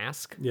like a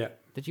mask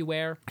that you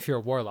wear. If you're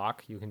a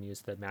warlock, you can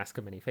use the Mask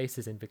of Many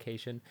Faces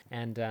invocation.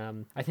 And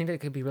I think that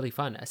could be really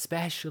fun,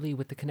 especially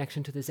with the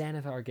connection to the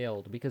Xanathar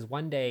Guild. Because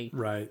one day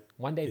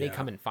they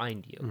come and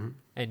find you.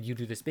 And you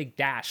do this big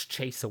dash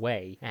chase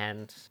away.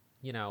 And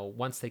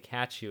once they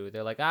catch you,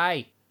 they're like,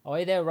 "Aye,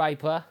 oi there,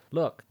 Riper.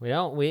 Look, we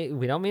don't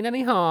mean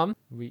any harm.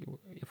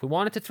 If we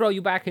wanted to throw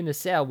you back in the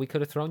cell, we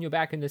could have thrown you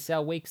back in the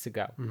cell weeks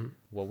ago.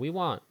 What we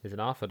want is an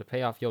offer to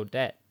pay off your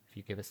debt if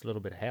you give us a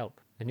little bit of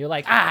help." And you're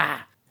like,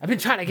 I've been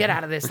trying to get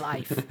out of this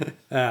life.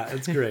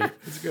 It's great.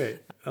 It's great.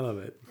 I love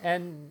it.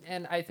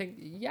 And I think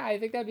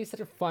that'd be such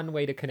a fun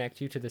way to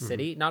connect you to the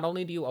city. Not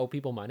only do you owe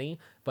people money,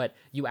 but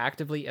you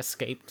actively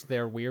escaped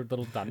their weird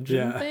little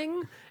dungeon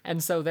thing.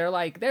 And so they're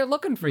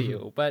looking for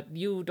you, but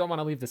you don't want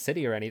to leave the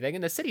city or anything.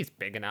 And the city's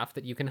big enough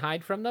that you can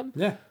hide from them.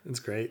 Yeah, it's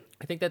great.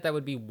 I think that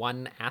would be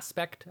one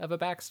aspect of a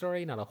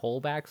backstory, not a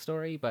whole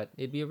backstory, but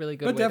it'd be a really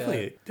good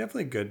way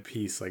definitely a good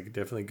piece,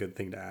 definitely a good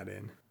thing to add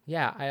in.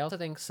 Yeah, I also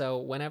think so.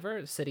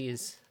 Whenever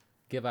cities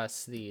give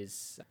us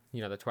these,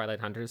 the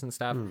Twilight Hunters and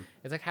stuff,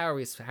 it's like, how are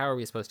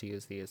we supposed to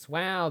use these?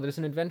 Wow, there's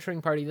an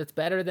adventuring party that's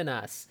better than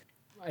us.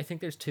 I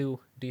think there's two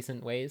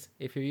decent ways.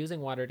 If you're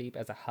using Waterdeep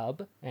as a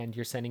hub and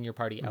you're sending your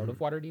party out of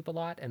Waterdeep a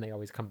lot and they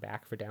always come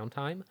back for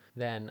downtime,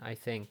 then I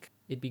think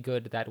it'd be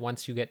good that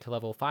once you get to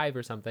level 5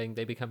 or something,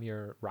 they become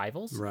your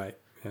rivals. Right.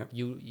 Yeah.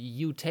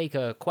 You take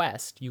a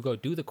quest, you go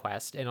do the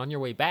quest, and on your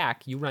way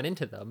back, you run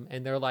into them,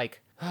 and they're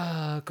like,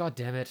 God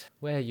damn it,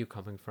 where are you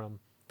coming from?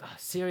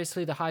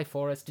 Seriously, the High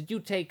Forest? Did you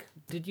take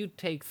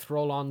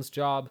Throlon's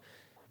job?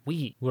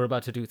 We were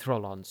about to do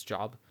Throlon's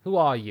job. Who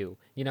are you?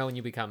 You know, and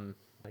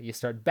you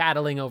start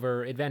battling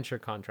over adventure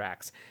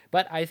contracts.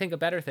 But I think a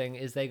better thing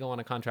is they go on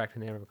a contract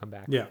and they never come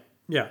back. Yeah.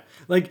 Yeah.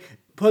 Like,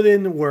 put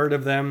in word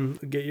of them,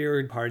 get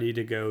your party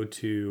to go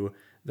to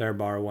their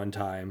bar one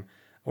time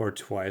or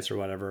twice or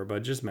whatever,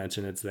 but just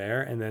mention it's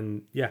there. And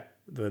then, yeah,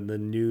 the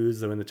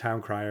news, when the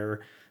town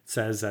crier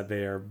says that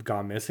they are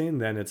gone missing,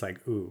 then it's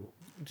like, ooh.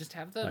 Just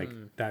have them.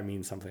 Like, that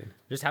means something.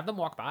 Just have them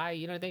walk by.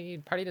 You know, the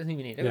party doesn't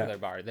even need to go to their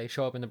bar. They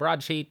show up in the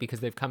broadsheet because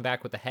they've come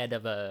back with the head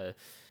of a...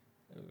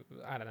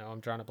 I don't know, I'm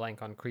drawing a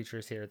blank on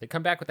creatures here. They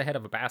come back with the head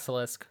of a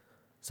basilisk.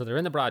 So they're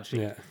in the broadsheet.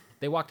 Yeah.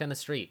 They walk down the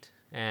street,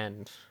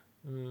 and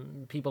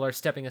people are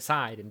stepping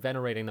aside and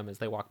venerating them as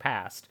they walk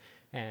past.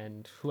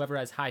 And whoever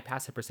has high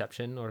passive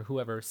perception, or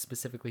whoever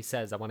specifically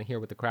says, I want to hear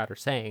what the crowd are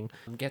saying,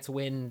 gets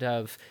wind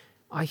of,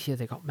 I hear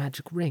they got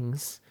magic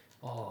rings.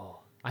 Oh,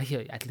 I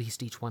hear at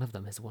least each one of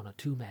them has 1 or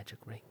 2 magic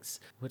rings.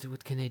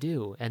 What can they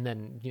do? And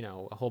then, you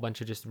know, a whole bunch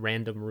of just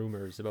random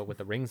rumors about what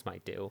the rings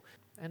might do.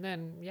 And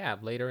then, yeah,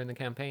 later in the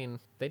campaign,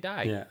 they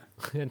die. Yeah.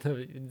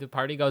 And the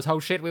party goes,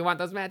 oh shit, we want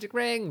those magic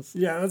rings.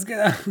 Yeah, let's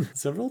go.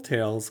 Several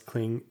tales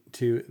cling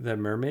to the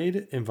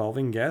mermaid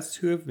involving guests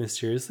who have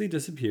mysteriously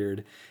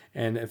disappeared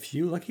and a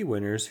few lucky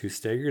winners who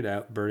staggered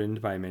out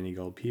burdened by many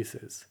gold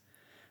pieces.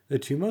 The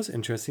 2 most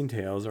interesting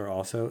tales are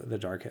also the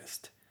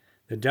darkest.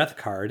 The Death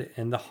Card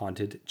and the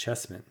Haunted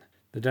Chessman.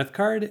 The Death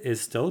Card is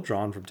still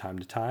drawn from time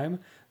to time,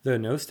 though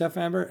no staff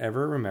member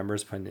ever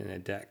remembers putting it in a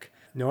deck,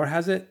 nor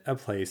has it a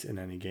place in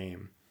any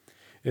game.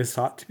 It is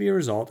thought to be a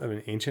result of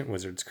an ancient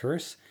wizard's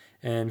curse,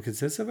 and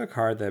consists of a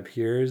card that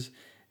appears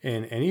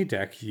in any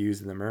deck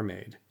used in the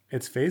Mermaid.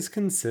 Its face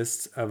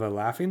consists of a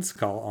laughing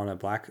skull on a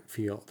black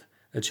field.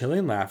 A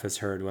chilling laugh is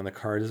heard when the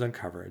card is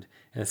uncovered,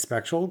 and a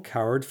spectral,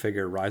 coward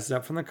figure rises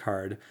up from the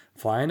card,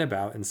 flying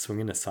about and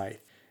swinging a scythe.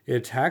 It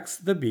attacks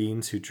the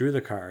beings who drew the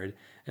card,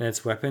 and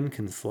its weapon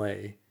can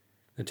slay.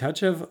 The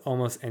touch of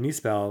almost any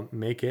spell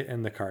make it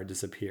and the card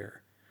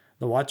disappear.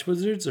 The watch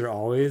wizards are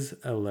always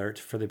alert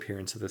for the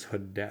appearance of this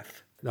hooded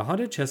death. The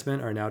haunted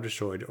chessmen are now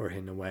destroyed or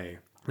hidden away.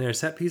 They are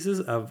set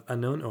pieces of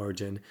unknown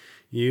origin,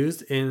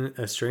 used in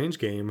a strange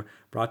game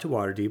brought to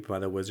Waterdeep by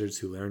the wizards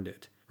who learned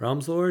it.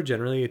 Realms lore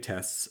generally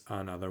attests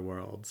on other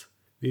worlds.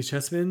 These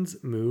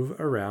chessmen move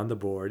around the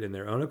board in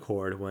their own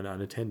accord when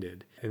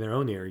unattended. In their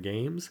own era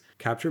games,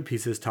 captured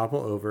pieces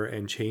topple over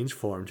and change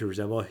form to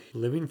resemble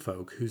living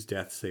folk whose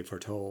deaths they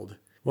foretold.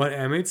 What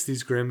animates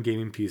these grim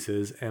gaming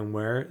pieces and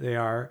where they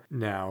are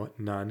now,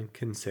 none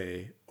can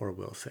say or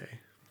will say.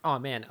 Oh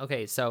man,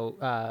 okay, so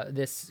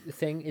this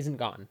thing isn't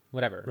gone.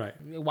 Whatever. Right.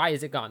 Why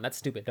is it gone? That's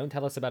stupid. Don't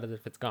tell us about it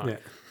if it's gone.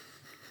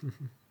 Yeah.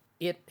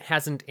 It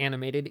hasn't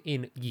animated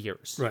in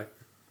years. Right.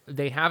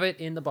 They have it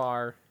in the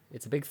bar.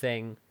 It's a big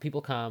thing.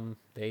 People come.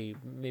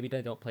 Maybe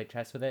they don't play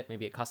chess with it.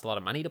 Maybe it costs a lot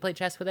of money to play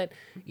chess with it.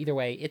 Either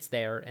way, it's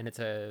there, and it's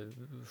a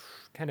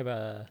kind of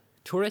a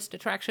tourist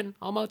attraction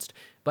almost.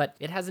 But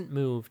it hasn't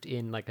moved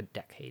in like a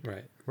decade.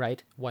 Right.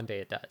 Right? One day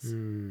it does.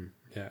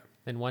 Yeah.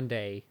 And one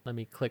day, let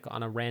me click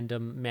on a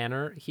random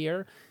manner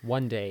here.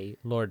 One day,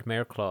 Lord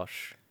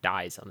Mercloche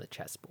dies on the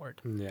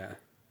chessboard. Yeah.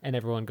 And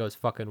everyone goes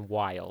fucking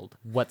wild.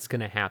 What's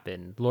going to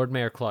happen? Lord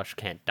Mayor Clush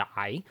can't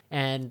die.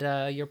 And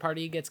your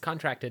party gets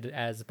contracted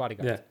as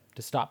bodyguards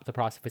to stop the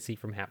prophecy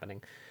from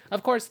happening.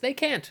 Of course, they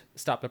can't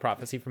stop the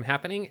prophecy from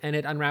happening, and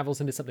it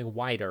unravels into something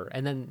wider.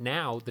 And then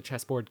now the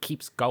chessboard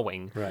keeps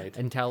going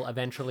until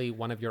eventually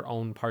one of your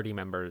own party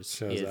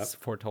members is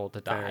foretold to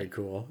die. Very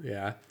cool,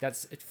 yeah.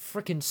 That's a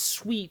freaking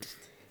sweet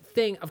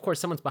thing. Of course,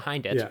 someone's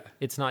behind it. Yeah.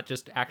 It's not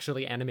just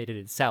actually animated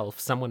itself.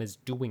 Someone is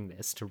doing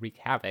this to wreak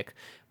havoc.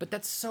 But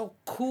that's so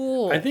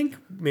cool. I think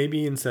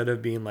maybe instead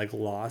of being like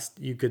lost,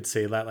 you could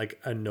say that like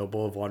a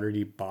noble of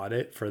Waterdeep bought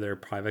it for their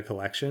private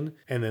collection,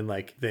 and then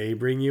like they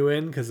bring you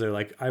in because they're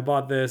like, I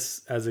bought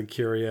this as a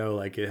curio,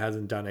 like it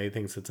hasn't done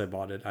anything since I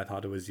bought it. I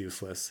thought it was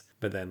useless,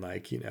 but then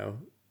like, you know,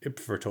 it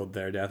foretold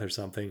their death or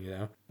something, you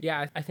know.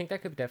 Yeah, I think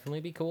that could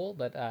definitely be cool.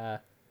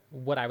 But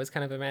what I was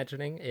kind of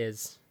imagining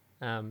is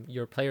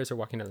your players are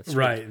walking down the street.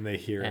 Right, and they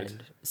hear and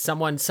it.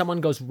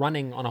 Someone goes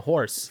running on a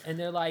horse, and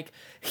they're like,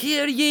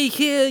 hear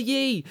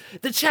ye,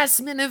 the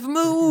chessmen have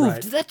moved!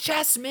 Right. The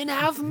chessmen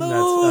have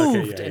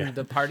moved! Okay, and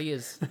the party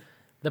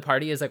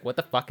is like, what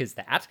the fuck is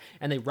that?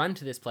 And they run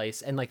to this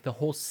place, and like the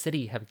whole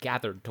city have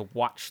gathered to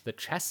watch the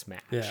chess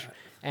match. Yeah.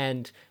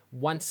 And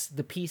once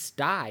the piece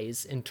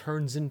dies and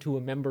turns into a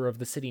member of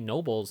the city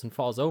nobles and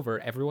falls over,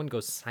 everyone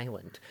goes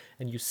silent.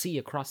 And you see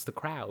across the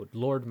crowd,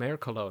 Lord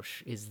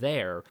Mercaloche is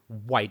there,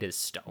 white as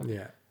stone.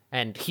 Yeah.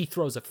 And he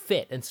throws a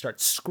fit and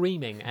starts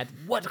screaming at,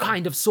 what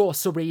kind of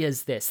sorcery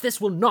is this?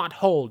 This will not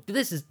hold.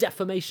 This is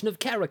defamation of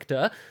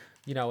character.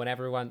 You know, and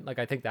everyone, like,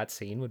 I think that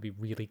scene would be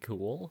really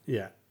cool.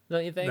 Yeah.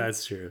 Don't you think?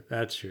 That's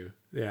true.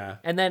 Yeah.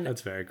 And then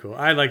that's very cool.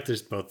 I like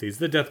both these.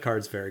 The death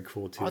card's very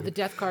cool too. Oh, the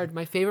death card.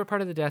 My favorite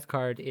part of the death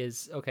card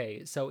is,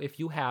 okay, so if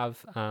you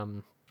have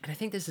and I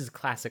think this is a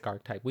classic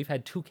archetype. We've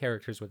had 2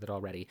 characters with it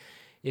already.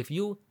 If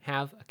you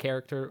have a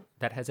character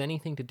that has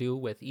anything to do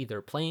with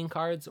either playing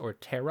cards or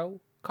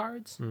tarot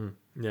cards,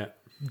 Yeah.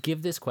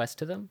 give this quest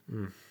to them.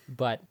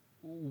 But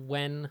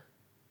when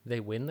they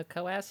win the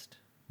quest,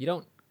 you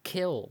don't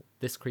kill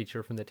this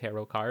creature from the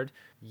tarot card,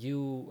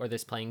 or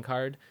this playing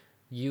card,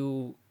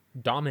 you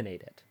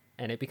dominate it,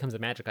 and it becomes a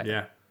magic item.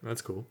 Yeah,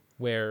 that's cool.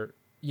 Where,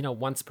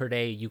 once per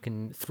day you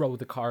can throw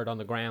the card on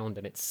the ground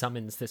and it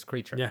summons this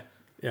creature.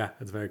 Yeah,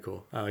 that's very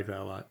cool. I like that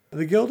a lot.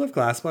 The Guild of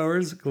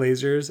Glassblowers,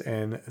 Glaziers,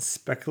 and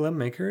Speculum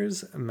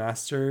Makers,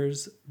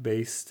 masters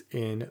based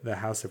in the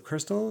House of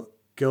Crystal.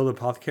 Guild of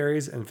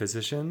Apothecaries and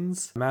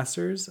Physicians,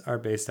 masters are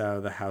based out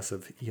of the House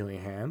of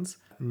Healing Hands.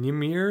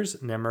 Nimir's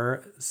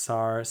Nemer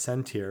Sar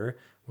Sentir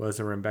was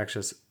a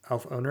rambunctious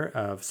elf owner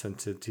of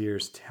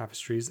Sentir's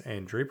tapestries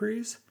and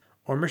draperies.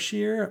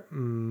 Ormshire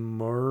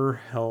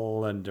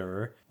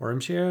Morhelander.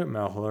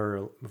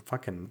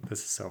 Fucking, this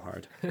is so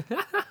hard.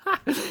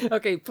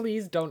 Okay,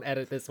 please don't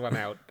edit this one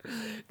out.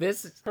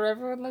 This, for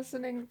everyone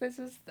listening, this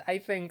is, I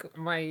think,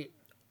 my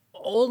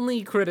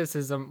only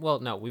criticism. Well,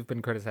 no, we've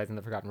been criticizing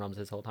the Forgotten Realms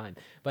this whole time.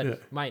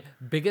 But my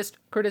biggest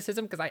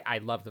criticism, because I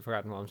love the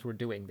Forgotten Realms, we're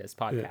doing this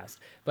podcast.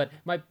 But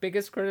my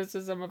biggest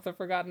criticism of the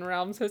Forgotten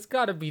Realms has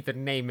got to be the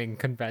naming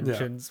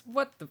conventions.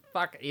 What the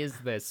fuck is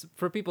this?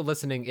 For people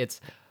listening,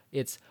 it's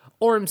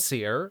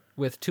Ormsir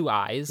with 2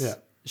 eyes. Yeah.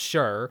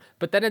 Sure,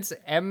 but then it's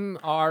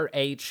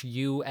Mrhulaedir,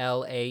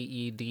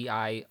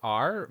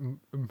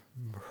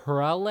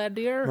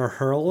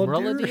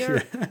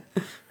 Mrhulaedir,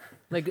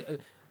 like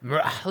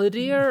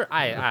Mrhulaedir.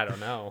 I don't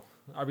know.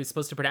 Are we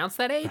supposed to pronounce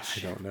that H?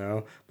 I don't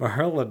know.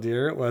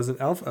 Mrhulaedir was an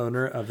elf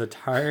owner of the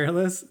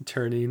tireless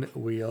turning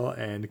wheel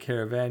and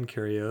caravan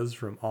curios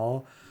from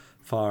all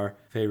far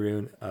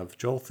Faerun of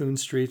Jolthun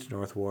Street,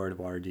 North Ward,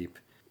 Waterdeep.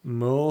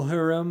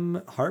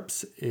 Mulherum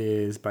Harps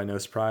is by no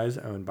surprise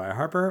owned by a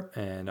harper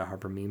and a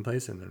harper mean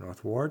place in the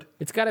North Ward.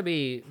 It's got to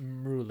be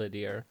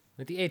Mrhulaedir.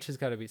 Like the H has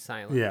got to be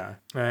silent. Yeah.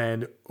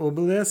 And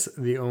Oblius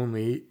the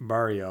Only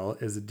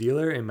Bariel is a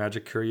dealer in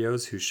magic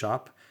curios whose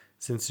shop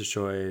since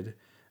destroyed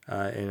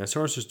in a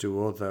sorcerer's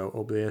duel, though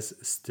Oblius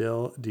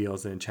still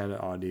deals in enchanted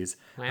oddities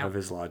of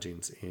his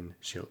lodgings in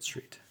Shield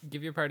Street.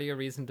 Give your party a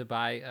reason to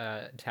buy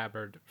a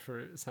tabard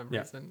for some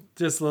reason.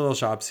 Just little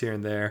shops here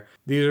and there.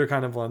 These are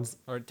kind of ones.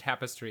 Or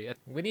tapestry.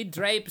 We need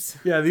drapes.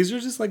 Yeah, these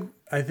are just like,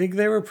 I think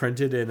they were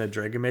printed in a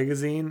Dragon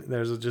magazine.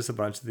 There's just a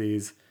bunch of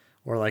these,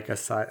 or like a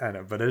side, I don't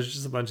know, but there's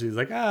just a bunch of these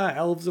like,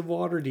 Elves of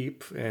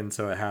Waterdeep. And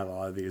so it had a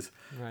lot of these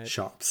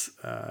shops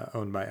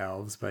owned by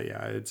elves. But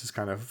yeah, it's just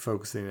kind of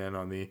focusing in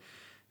on the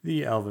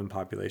elven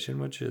population,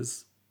 which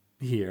is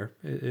here.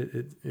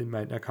 It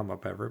might not come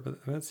up ever,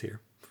 but that's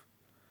here.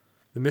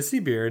 The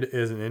Misty Beard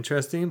is an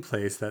interesting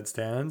place that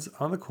stands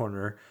on the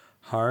corner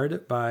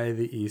hard by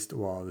the east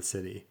wall of the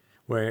city,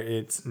 where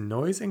its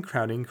noise and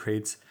crowding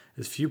creates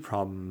as few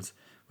problems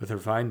with a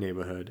refined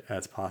neighborhood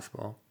as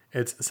possible.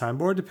 Its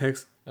signboard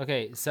depicts...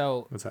 Okay,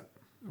 so... What's that?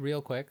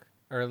 Real quick.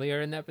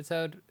 Earlier in the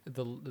episode,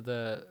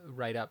 the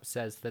write-up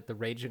says that the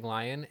Raging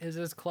Lion is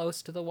as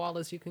close to the wall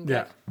as you can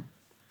get. Yeah.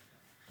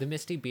 The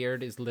Misty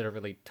Beard is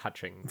literally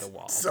touching the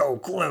wall. So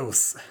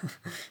close.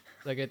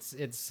 Like it's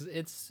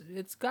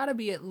got to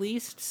be at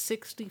least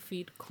 60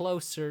 feet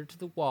closer to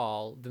the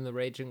wall than the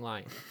Raging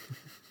Lion.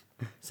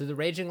 So the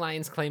Raging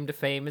Lion's claim to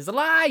fame is a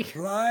lie.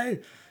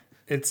 Lie.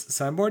 Its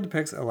signboard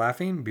depicts a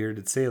laughing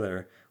bearded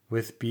sailor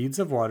with beads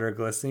of water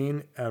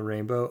glistening a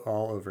rainbow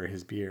all over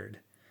his beard.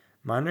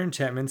 Minor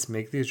enchantments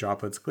make these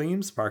droplets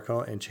gleam, sparkle,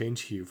 and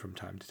change hue from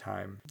time to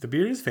time. The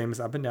beard is famous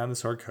up and down the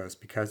Sword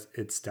Coast because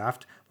it's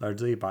staffed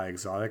largely by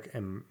exotic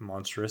and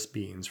monstrous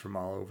beings from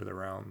all over the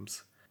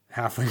realms.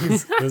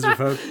 Halflings, lizard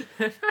folk.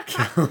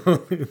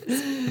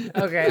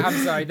 Okay,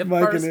 I'm sorry. The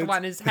first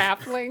one is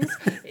halflings.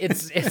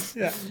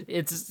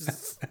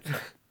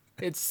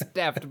 It's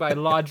staffed by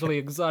largely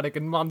exotic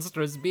and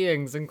monstrous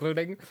beings,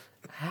 including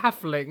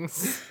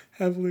halflings.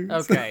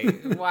 Halflings. Okay,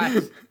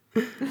 what?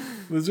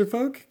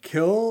 Lizardfolk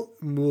kill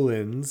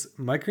moulins,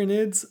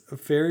 micronids,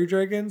 fairy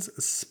dragons,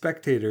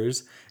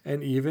 spectators,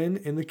 and even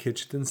in the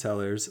kitchen and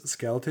cellars,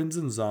 skeletons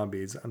and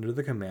zombies under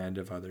the command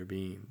of other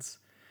beings.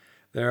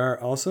 There are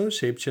also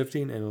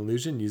shape-shifting and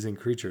illusion-using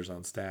creatures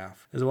on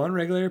staff. As one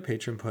regular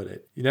patron put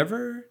it, you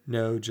never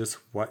know just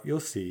what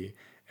you'll see,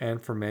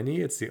 and for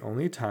many, it's the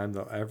only time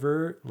they'll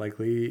ever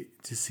likely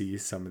to see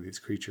some of these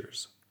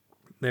creatures.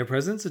 Their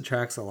presence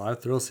attracts a lot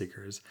of thrill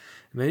seekers,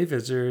 and many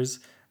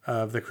visitors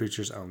of the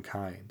creature's own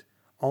kind.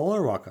 All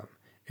are welcome,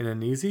 in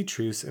an easy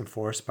truce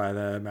enforced by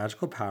the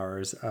magical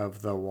powers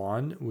of the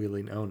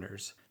wand-wielding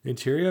owners. The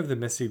interior of the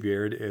Misty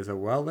Beard is a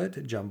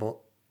well-lit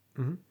jumble...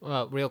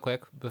 Well, real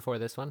quick, before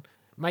this one.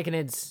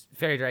 Myconids,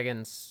 fairy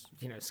dragons,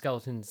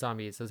 skeletons,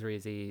 zombies, those are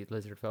easy,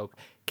 lizard folk.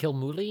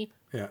 Kilmuli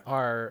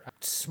are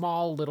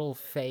small little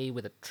fae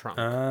with a trunk.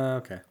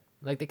 Okay.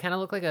 Like, they kind of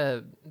look like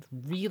a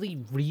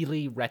really,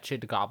 really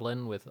wretched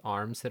goblin with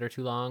arms that are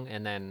too long,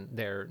 and then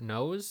their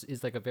nose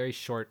is like a very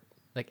short,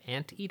 like,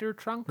 anteater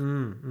trunk.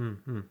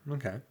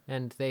 Okay.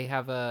 And they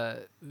have I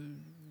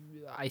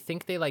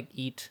think they, like,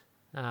 eat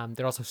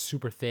They're also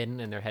super thin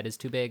and their head is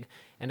too big.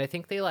 And I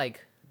think they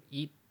like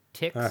eat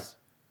ticks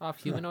off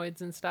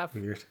humanoids and stuff.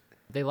 Weird.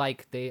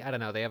 They I don't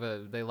know,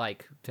 they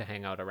like to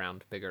hang out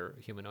around bigger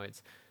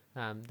humanoids.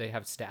 They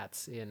have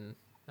stats in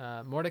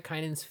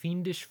Mordekainen's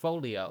Fiendish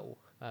Folio,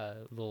 a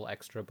little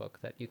extra book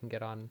that you can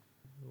get on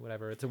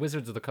whatever. It's a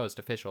Wizards of the Coast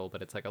official,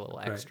 but it's like a little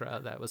extra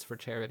that was for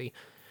charity.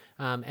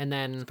 And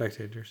then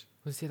Spectators.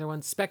 what's the other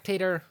one?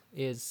 Spectator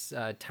is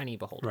Tiny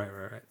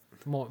Beholder. Right.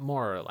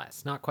 More or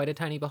less. Not quite a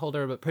tiny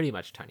beholder, but pretty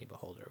much tiny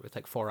beholder with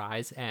like 4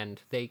 eyes.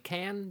 And they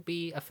can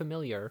be a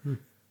familiar,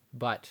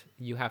 but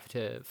you have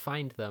to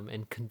find them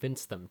and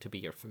convince them to be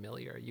your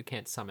familiar. You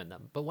can't summon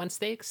them. But once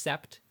they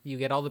accept, you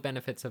get all the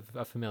benefits of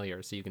a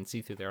familiar, so you can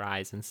see through their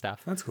eyes and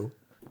stuff. That's cool.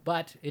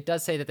 But it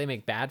does say that they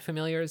make bad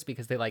familiars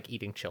because they like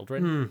eating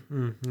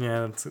children.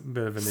 Yeah, that's a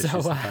bit of an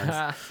issue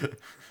sometimes.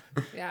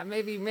 Yeah,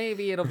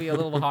 maybe it'll be a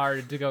little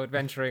hard to go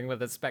adventuring with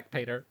a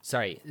spectator.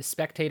 Sorry, the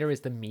spectator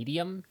is the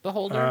medium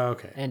beholder.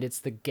 Okay. And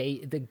it's the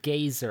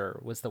gazer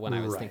was the one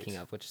I was thinking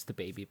of, which is the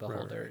baby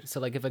beholder. Right. So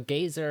like if a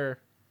gazer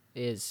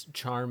is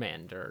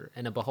Charmander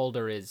and a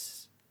beholder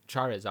is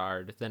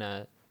Charizard, then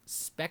a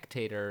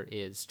spectator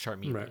is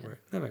Charmeleon.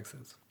 Right. That makes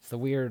sense. It's the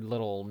weird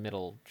little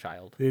middle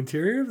child. The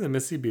interior of the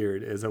Misty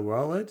Beard is a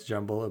well-lit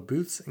jumble of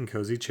booths and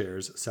cozy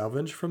chairs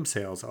salvaged from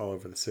sales all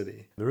over the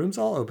city. The rooms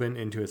all open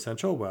into a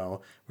central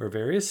well where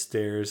various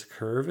stairs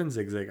curve and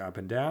zigzag up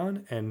and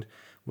down, and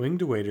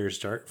winged waiters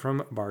dart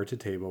from bar to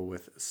table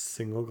with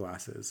single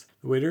glasses.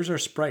 The waiters are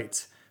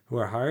sprites who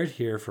are hired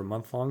here for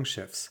month-long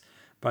shifts,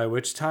 by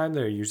which time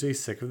they are usually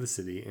sick of the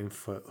city and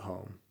flit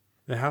home.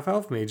 The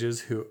half-elf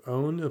mages who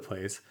own the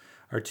place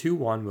are 2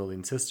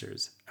 wand-wielding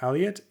sisters,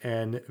 Aliet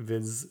and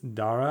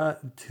Vizdara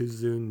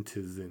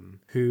Tuzun,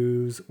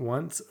 who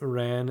once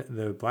ran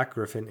the Black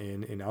Griffin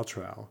Inn in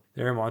Elturel.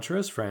 Their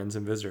monstrous friends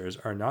and visitors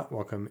are not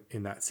welcome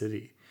in that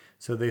city,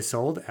 so they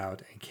sold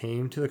out and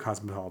came to the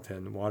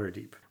cosmopolitan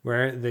Waterdeep,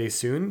 where they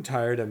soon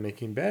tired of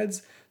making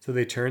beds, so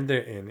they turned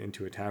their inn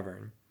into a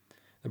tavern.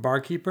 The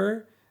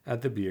barkeeper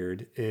at the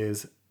Beard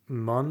is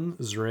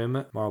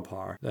Monzrim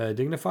Marlpar, the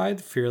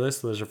dignified,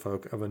 fearless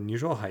lizardfolk of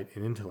unusual height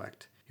and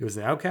intellect. He was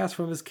an outcast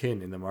from his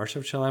kin in the Marsh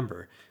of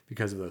Chalember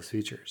because of those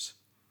features.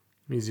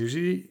 He's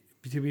usually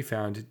to be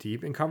found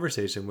deep in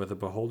conversation with a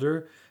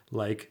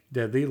beholder-like,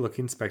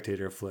 deadly-looking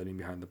spectator floating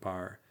behind the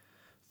bar.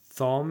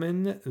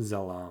 Thalmin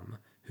Zalam,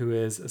 who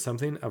is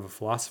something of a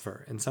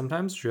philosopher and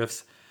sometimes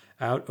drifts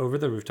out over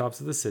the rooftops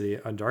of the city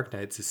on dark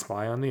nights to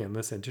spy on the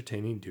endless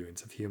entertaining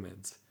doings of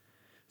humans.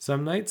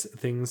 Some nights,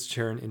 things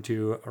turn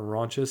into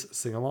raunchous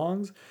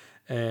sing-alongs,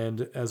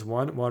 and as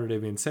one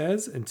Waterdeepian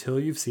says, until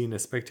you've seen a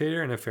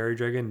spectator and a fairy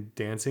dragon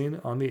dancing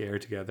on the air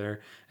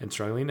together and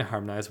struggling to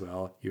harmonize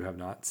well, you have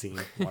not seen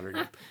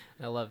Waterdeep.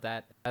 I love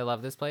that. I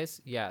love this place.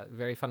 Yeah,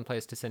 very fun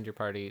place to send your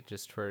party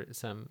just for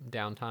some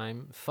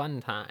downtime.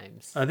 Fun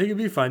times. I think it'd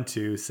be fun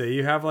too. Say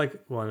you have like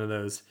one of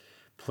those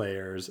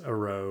players, a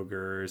rogue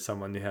or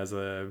someone who has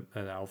an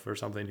elf or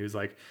something who's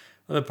like,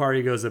 well, the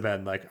party goes to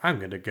bed like, I'm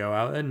going to go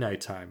out at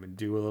nighttime and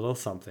do a little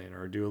something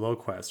or do a little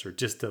quest or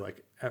just to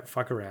like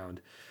fuck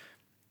around.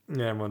 And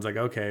everyone's like,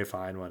 okay,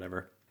 fine,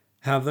 whatever.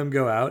 Have them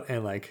go out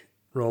and like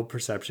roll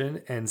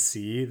perception and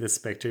see the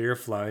spectator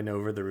flying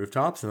over the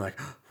rooftops and like,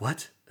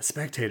 what? A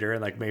spectator?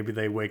 And like maybe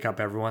they wake up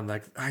everyone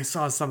like, I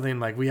saw something,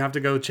 like we have to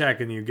go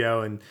check. And you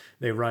go and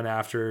they run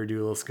after, do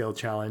a little skill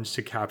challenge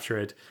to capture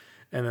it.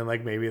 And then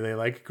like maybe they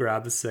like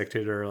grab the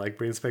spectator or like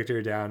bring the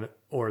spectator down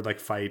or like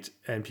fight.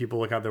 And people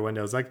look out their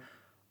windows like,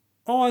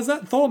 oh, is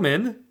that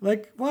Thalmin?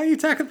 Like, why are you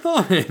attacking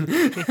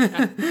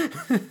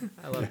Thalmin?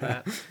 I love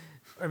that.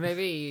 Or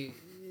maybe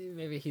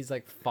he's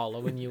like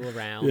following you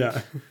around.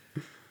 Yeah.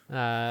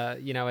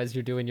 As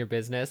you're doing your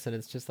business, and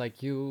it's just like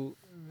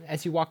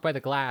as you walk by the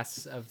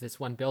glass of this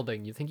one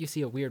building, you think you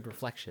see a weird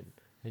reflection,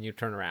 and you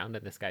turn around,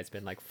 and this guy's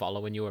been like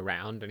following you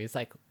around, and he's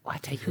like,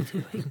 "What are you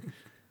doing?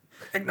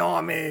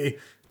 Ignore me.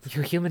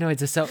 Your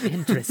humanoids are so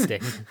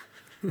interesting.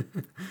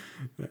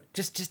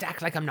 just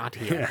act like I'm not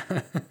here.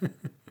 Yeah.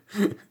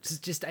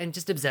 I'm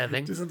just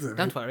observing.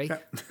 Don't worry." Yeah.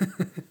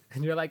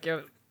 And you're like,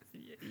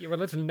 you're a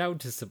little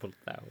noticeable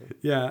though.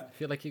 Yeah. I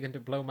feel like you're going to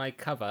blow my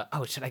cover.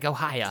 Oh, should I go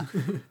higher?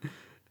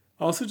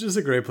 Also, just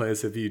a great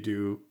place if you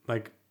do,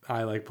 like,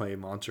 I like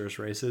playing monstrous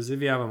races.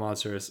 If you have a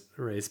monstrous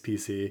race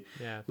PC,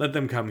 let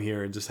them come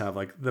here and just have,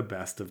 like, the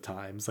best of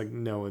times. Like,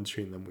 no one's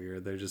treating them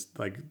weird. They're just,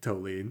 like,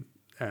 totally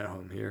at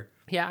home here.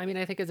 Yeah, I mean,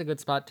 I think it's a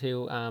good spot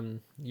to,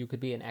 you could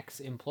be an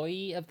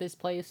ex-employee of this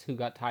place who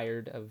got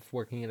tired of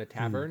working in a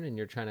tavern and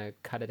you're trying to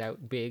cut it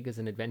out big as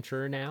an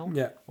adventurer now.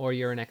 Yeah. Or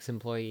you're an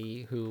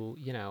ex-employee who,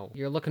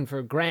 you're looking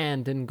for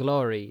grand and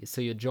glory,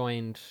 so you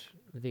joined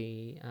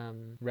the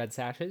Red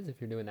Sashes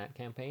if you're doing that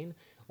campaign.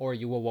 Or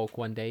you awoke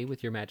one day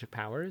with your magic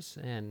powers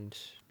and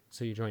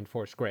So you joined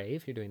Force Grey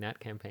if you're doing that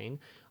campaign,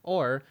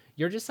 or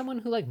you're just someone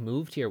who like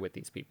moved here with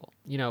these people.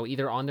 You know,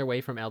 either on their way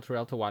from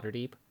Elturel to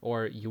Waterdeep,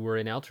 or you were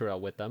in Elturel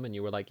with them and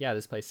you were like, yeah,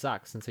 this place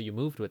sucks, and so you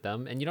moved with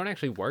them, and you don't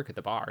actually work at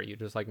the bar. You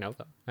just like know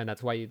them, and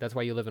that's why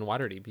you live in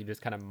Waterdeep. You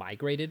just kind of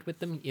migrated with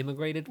them,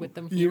 immigrated with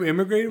them. You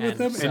immigrated with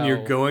them, so... and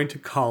you're going to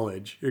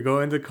college. You're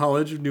going to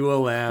College of New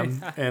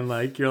Olam, and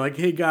like you're like,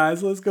 hey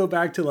guys, let's go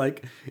back to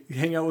like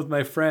hang out with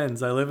my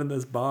friends. I live in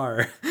this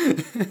bar.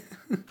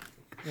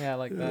 Yeah,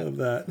 like that. I love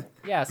that.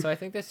 Yeah, so I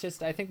think this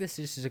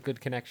is just a good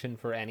connection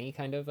for any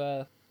kind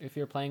of if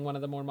you're playing one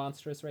of the more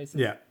monstrous races.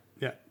 Yeah.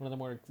 One of the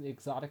more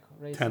exotic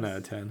races. 10 out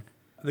of 10.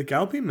 The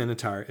Galloping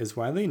Minotaur is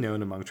widely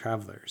known among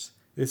travelers.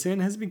 This inn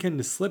has begun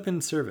to slip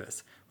in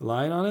service,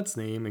 relying on its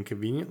name and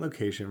convenient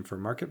location for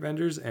market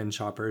vendors and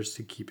shoppers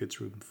to keep its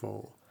room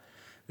full.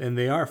 And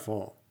they are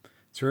full.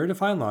 It's rare to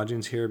find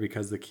lodgings here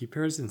because the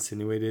keepers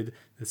insinuated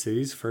the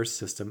city's first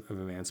system of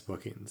advanced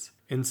bookings.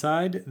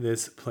 Inside,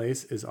 this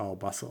place is all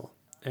bustle.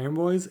 Errand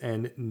boys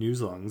and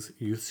newslungs,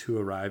 youths who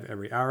arrive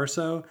every hour or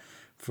so,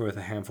 with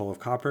a handful of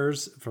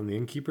coppers from the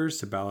innkeepers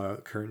to bellow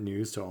out current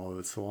news to all of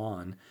the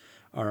salon,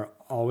 are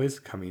always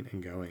coming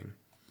and going.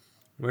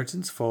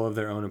 Merchants full of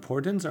their own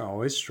importance are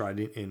always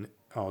striding in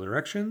all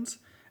directions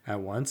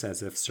at once,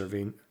 as one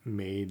serving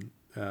maid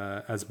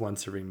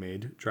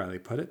dryly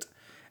put it,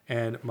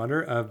 and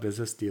mutter of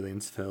business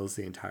dealings fills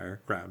the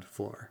entire ground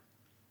floor.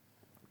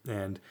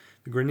 And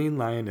the Grinning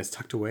Lion is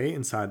tucked away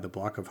inside the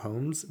block of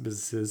homes,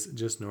 businesses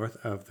just north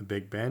of the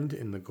Big Bend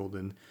in the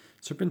Golden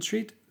Serpent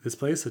Street. This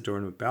place,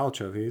 adorned with battle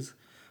trophies,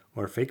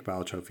 or fake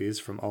battle trophies,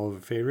 from all over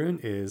Faerun,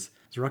 is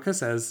as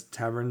ruckus as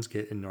taverns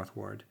get in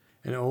Northward.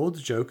 An old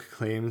joke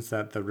claims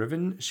that the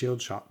Riven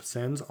Shield Shop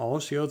sends all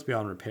shields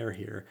beyond repair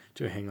here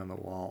to hang on the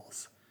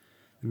walls.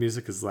 The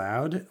music is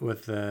loud,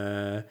 with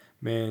the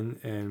men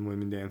and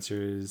women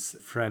dancers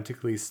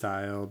frantically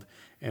styled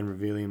and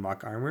revealing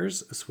mock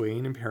armors,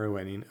 swaying and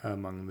pirouetting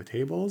among the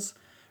tables.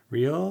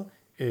 Real,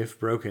 if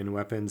broken,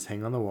 weapons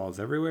hang on the walls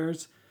everywhere,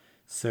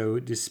 so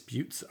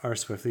disputes are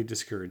swiftly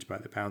discouraged by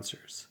the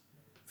bouncers.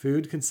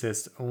 Food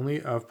consists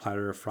only of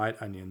platter of fried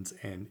onions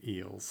and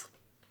eels.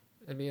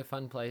 It'd be a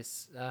fun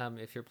place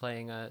if you're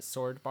playing a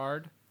sword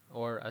bard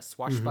or a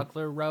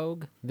swashbuckler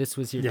rogue. This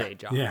was your day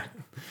job. Yeah.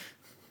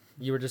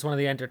 You were just one of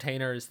the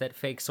entertainers that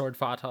fake sword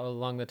fought all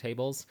along the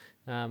tables.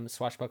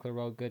 Swashbuckler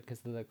rogue, good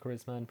because of the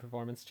charisma and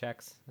performance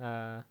checks.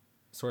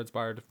 Swords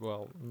bard,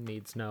 well,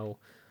 needs no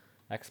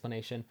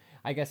explanation.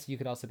 I guess you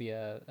could also be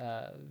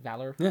a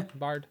valor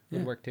bard.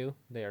 Would work too.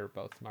 They are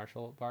both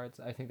martial bards.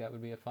 I think that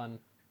would be a fun...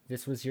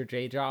 This was your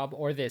day job,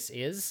 or this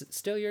is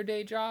still your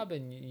day job,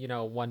 and you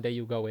know, one day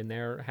you go in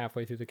there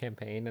halfway through the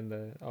campaign and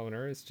the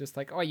owner is just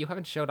like, oh, you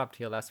haven't showed up to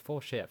your last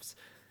 4 shifts.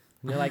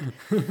 And you're like,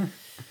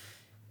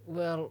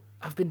 well,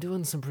 I've been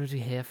doing some pretty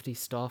hefty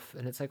stuff.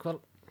 And it's like,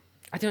 well,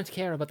 I don't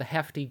care about the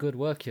hefty good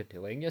work you're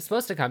doing. You're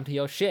supposed to come to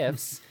your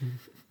shifts.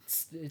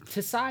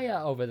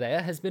 Tisaya over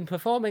there has been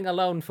performing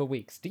alone for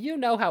weeks. Do you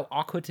know how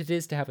awkward it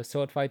is to have a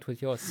sword fight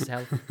with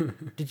yourself?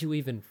 Did you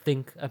even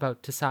think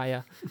about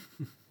Tisaya?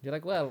 You're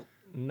like, well...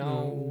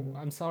 No,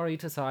 I'm sorry,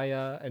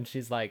 Tisaya. And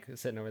she's like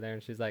sitting over there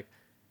and she's like,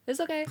 it's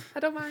okay, I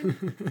don't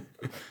mind.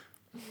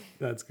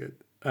 That's good.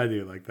 I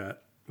do like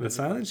that. The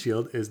Silent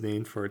Shield is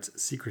named for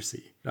its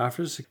secrecy. It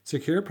offers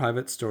secure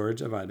private storage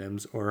of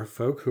items or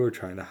folk who are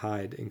trying to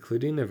hide,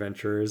 including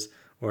adventurers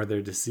or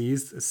their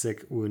deceased,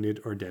 sick,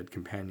 wounded, or dead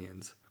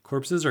companions.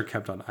 Corpses are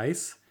kept on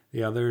ice.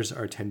 The others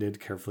are tended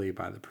carefully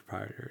by the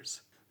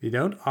proprietors. They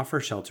don't offer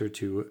shelter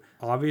to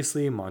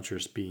obviously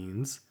monstrous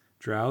beings.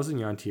 Drows and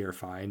Yuan-ti are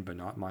fine, but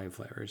not mind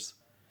flayers.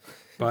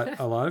 But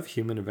a lot of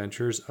human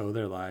adventurers owe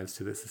their lives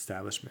to this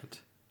establishment.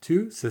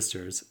 2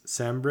 sisters,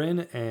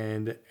 Sambrin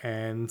and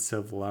Anne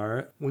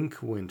Silvlar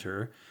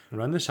Winkwinter,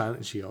 run the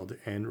Silent Shield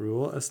and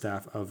rule a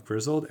staff of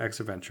grizzled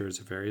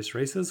ex-adventurers of various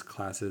races,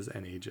 classes,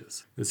 and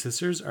ages. The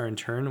sisters are in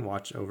turn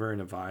watched over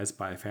and advised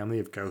by a family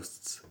of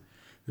ghosts.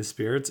 The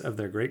spirits of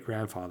their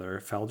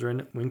great-grandfather,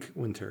 Feldrin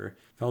Winkwinter.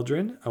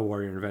 Feldrin, a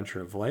warrior and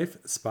adventurer of life,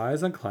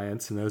 spies on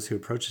clients and those who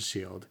approach the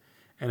shield,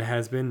 and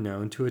has been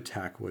known to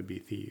attack would-be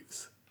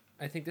thieves.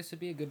 I think this would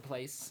be a good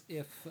place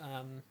if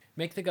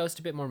make the ghost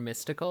a bit more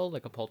mystical,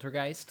 like a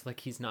poltergeist. Like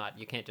he's not,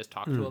 you can't just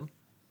talk to him,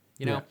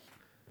 you know?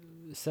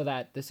 Yeah. So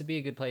that this would be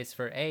a good place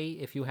for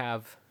if you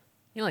have,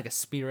 you know, like a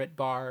spirit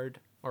bard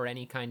or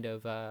any kind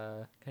of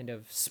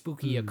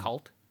spooky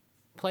occult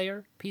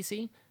player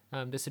PC.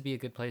 This would be a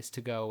good place to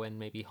go and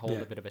maybe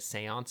hold a bit of a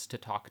seance to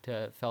talk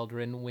to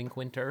Feldrin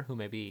Winkwinter, who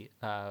maybe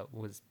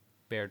was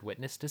bared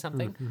witness to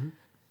something. Mm-hmm.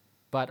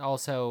 But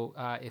also,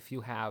 if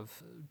you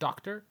have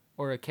doctor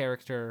or a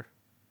character,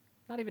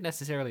 not even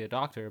necessarily a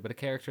doctor, but a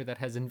character that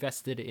has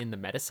invested in the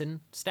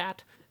medicine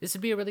stat, this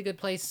would be a really good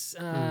place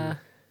to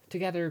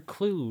gather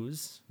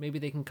clues. Maybe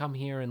they can come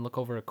here and look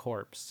over a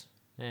corpse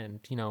and,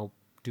 you know,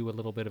 do a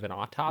little bit of an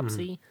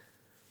autopsy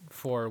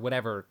for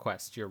whatever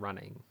quest you're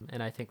running.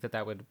 And I think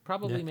that would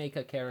probably make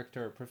a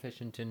character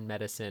proficient in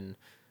medicine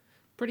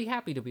pretty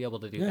happy to be able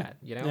to do that,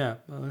 you know? Yeah,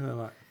 I like that a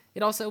lot.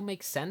 it also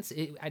makes sense.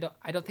 I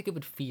don't think it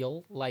would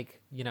feel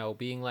like,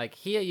 being like,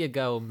 here you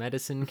go,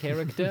 medicine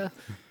character.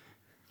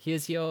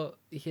 Here's your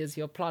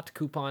plot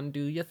coupon,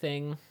 do your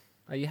thing.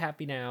 Are you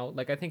happy now?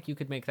 Like, I think you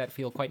could make that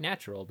feel quite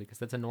natural because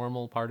that's a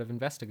normal part of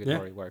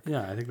investigatory work.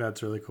 Yeah, I think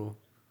that's really cool.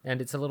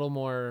 And it's a little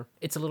more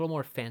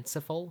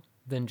fanciful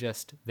than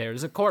just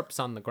there's a corpse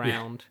on the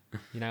ground.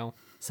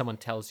 Someone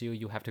tells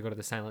you have to go to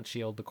the Silent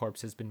Shield, the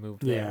corpse has been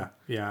moved there.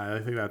 Yeah, I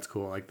think that's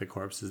cool. Like the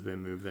corpse has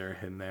been moved there,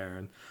 hidden there.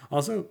 And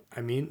also,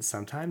 I mean,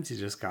 sometimes you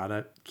just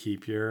gotta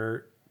keep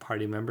your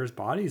party members'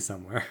 bodies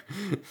somewhere.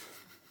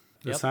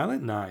 The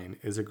Silent Nine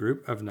is a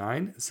group of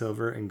 9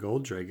 silver and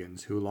gold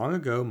dragons who long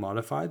ago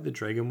modified the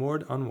Dragon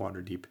Ward on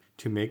Waterdeep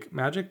to make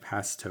magic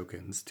pass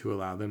tokens to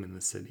allow them in the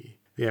city.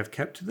 They have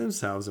kept to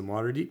themselves in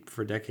Waterdeep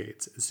for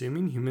decades,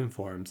 assuming human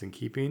forms and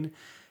keeping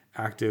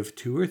active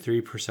 2 or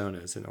 3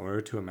 personas in order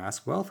to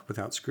amass wealth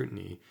without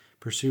scrutiny,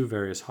 pursue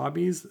various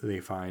hobbies they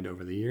find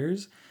over the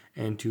years,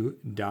 and to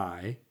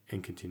die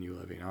and continue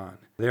living on.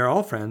 They are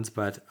all friends,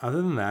 but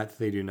other than that,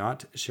 they do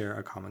not share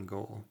a common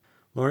goal.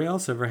 L'Oreal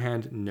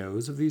Silverhand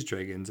knows of these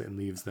dragons and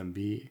leaves them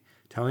be,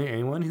 telling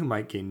anyone who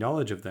might gain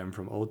knowledge of them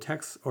from old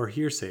texts or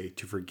hearsay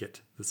to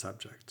forget the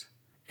subject.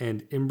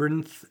 And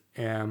Imbrinth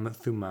Am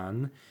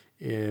Thuman,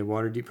 a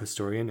Waterdeep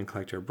historian and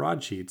collector of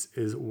broadsheets,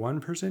 is one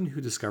person who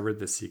discovered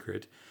this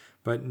secret,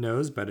 but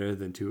knows better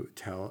than to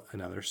tell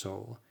another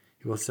soul.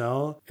 He will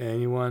sell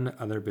anyone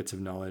other bits of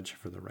knowledge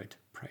for the right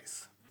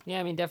price. Yeah,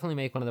 I mean, definitely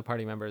make one of the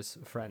party members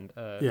friend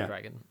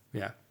dragon.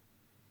 Yeah.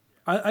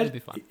 It'd be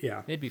fun.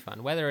 Yeah. It'd be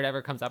fun. Whether it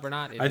ever comes up or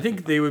not. I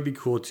think they would be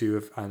cool too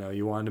if, I know,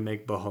 you wanted to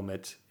make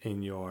Bahamut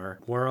in your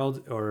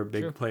world or a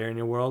big player in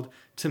your world,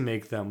 to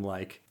make them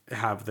like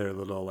have their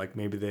little, like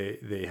maybe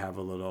they have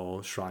a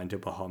little shrine to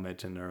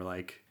Bahamut and are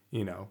like,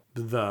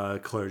 the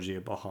clergy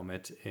of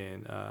Bahamut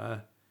in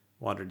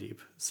Waterdeep.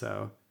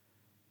 So,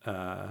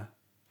 yeah.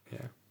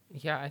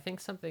 Yeah, I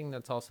think something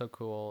that's also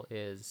cool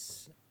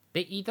is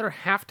they either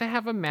have to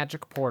have a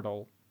magic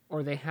portal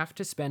or they have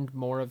to spend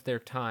more of their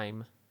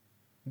time.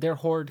 Their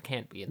horde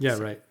can't be in the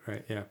city.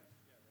 Right, yeah.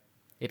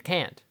 It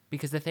can't,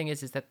 because the thing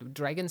is that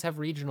dragons have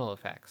regional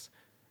effects,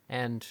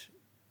 and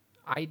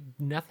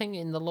nothing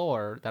in the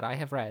lore that I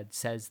have read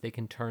says they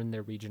can turn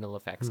their regional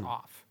effects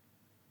off.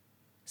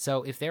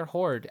 So if their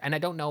horde, and I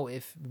don't know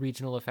if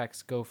regional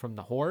effects go from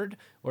the horde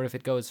or if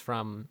it goes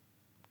from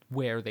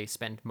where they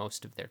spend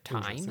most of their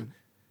time.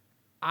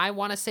 I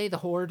want to say the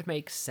horde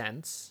makes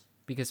sense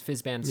because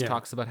Fizban's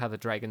talks about how the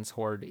dragon's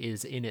horde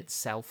is in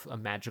itself a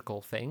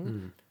magical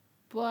thing.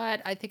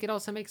 But I think it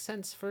also makes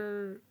sense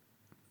for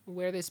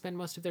where they spend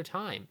most of their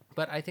time.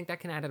 But I think that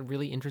can add a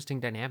really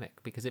interesting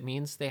dynamic because it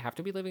means they have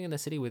to be living in the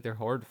city with their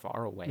horde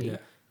far away,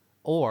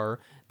 or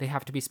they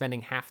have to be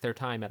spending half their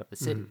time out of the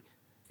city.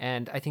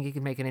 And I think it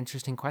could make an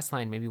interesting quest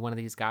line. Maybe one of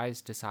these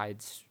guys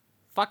decides,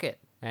 fuck it.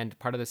 And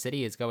part of the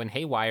city is going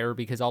haywire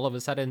because all of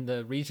a sudden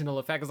the regional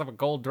effects of a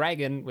gold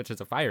dragon, which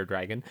is a fire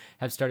dragon,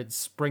 have started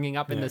springing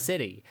up in the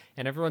city.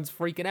 And everyone's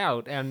freaking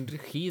out. And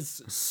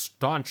he's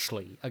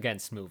staunchly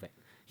against moving.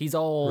 He's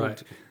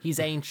old. He's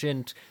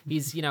ancient.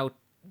 He's,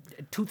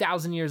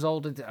 2,000 years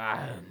old.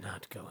 I'm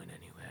not going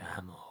anywhere.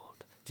 I'm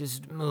old.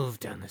 Just move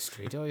down the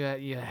street. Oh,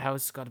 your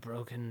house got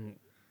broken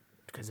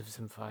because of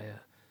some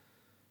fire.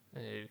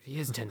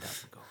 Here's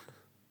 10,000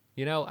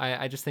 gold.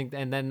 I just think,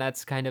 and then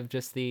that's kind of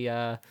just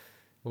the,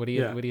 what do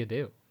you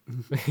do?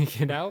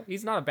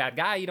 He's not a bad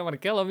guy. You don't want to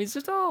kill him. He's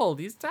just old.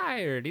 He's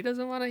tired.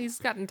 He's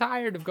gotten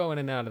tired of going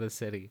in and out of the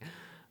city.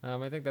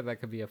 I think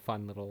that could be a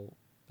fun little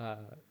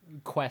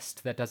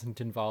quest that doesn't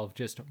involve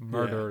just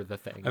murder the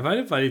thing. I find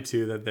it funny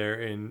too that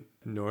they're in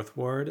North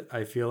Ward.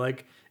 I feel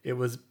like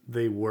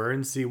they were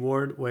in Sea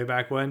Ward way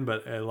back when,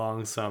 but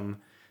along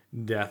some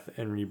death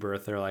and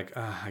rebirth, they're like,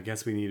 I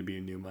guess we need to be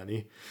new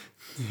money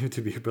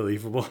to be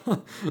believable.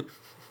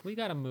 We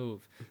gotta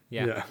move.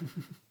 Yeah.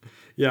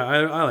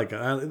 I like it.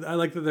 I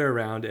like that they're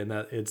around and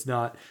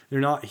that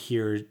they're not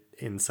here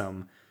in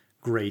some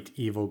great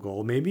evil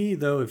goal. Maybe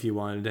though, if you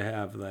wanted to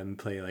have them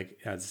play like,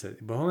 as I said,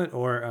 Bahamut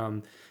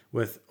or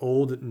with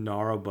old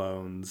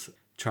Gnarlbones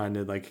trying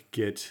to like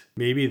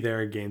maybe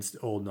they're against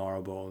old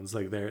Gnarlbones.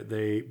 Like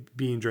they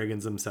being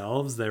dragons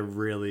themselves, they're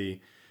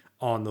really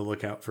on the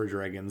lookout for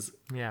dragons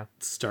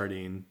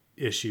starting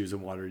issues in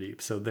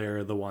Waterdeep. So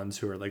they're the ones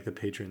who are like the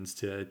patrons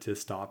to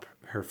stop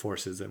her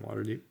forces in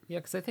Waterdeep. Yeah,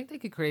 because I think they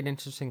could create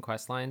interesting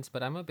quest lines,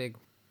 but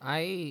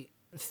I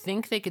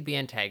think they could be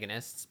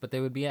antagonists, but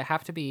they would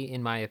have to be,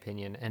 in my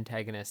opinion,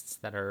 antagonists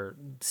that are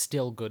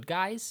still good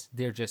guys.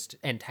 They're just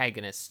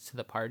antagonists to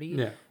the party.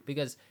 Yeah.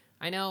 Because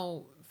I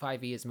know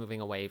 5e is moving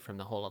away from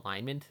the whole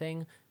alignment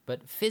thing,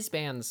 but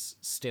Fizban's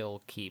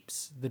still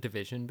keeps the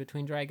division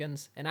between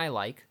dragons, and I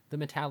like the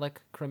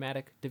metallic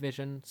chromatic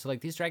division. So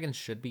like these dragons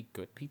should be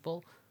good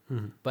people,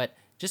 but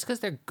just because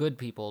they're good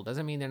people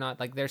doesn't mean they're not,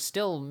 like, they're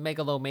still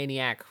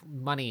megalomaniac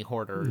money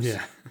hoarders.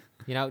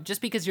 Yeah.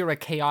 Just because you're a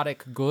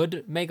chaotic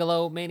good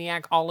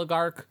megalomaniac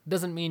oligarch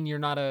doesn't mean you're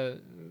not a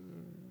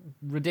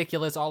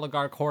ridiculous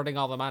oligarch hoarding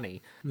all the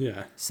money.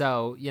 Yeah.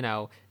 So,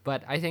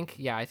 but I think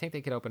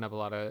they could open up a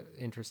lot of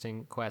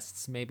interesting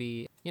quests.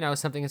 Maybe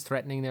something is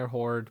threatening their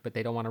horde, but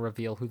they don't want to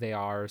reveal who they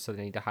are, so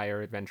they need to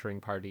hire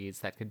adventuring parties.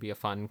 That could be a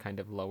fun kind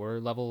of lower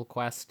level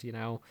quest, They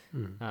don't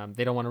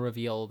want to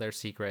reveal their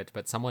secret,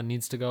 but someone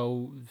needs to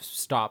go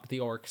stop the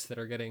orcs that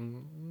are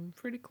getting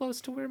pretty close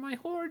to where my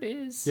horde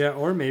is. Yeah,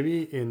 or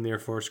maybe in their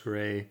Force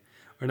Grey,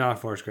 or not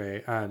Force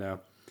Grey, I don't know.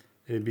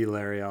 It'd be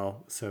Lariel,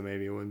 so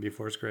maybe it wouldn't be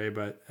Force Grey,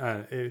 but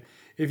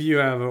if you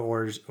have an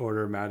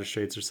order of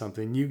magistrates or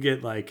something, you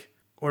get like,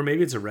 or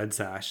maybe it's a red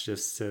sash,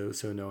 just so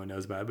no one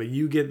knows about it. But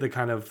you get the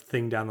kind of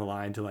thing down the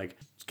line to like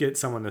get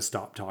someone to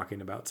stop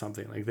talking about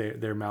something. Like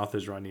their mouth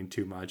is running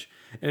too much,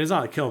 and it's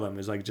not like kill them.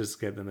 It's like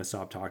just get them to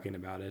stop talking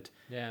about it.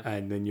 Yeah.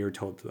 And then you're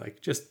told to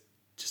like just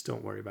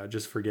don't worry about it.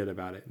 Just forget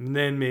about it. And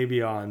then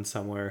maybe on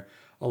somewhere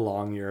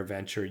along your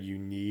adventure, you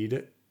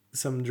need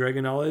some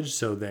dragon knowledge,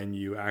 so then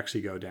you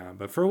actually go down.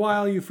 But for a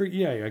while, you're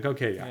like,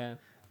 okay, yeah.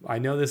 I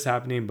know this is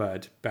happening,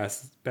 but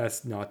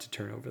best not to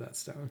turn over that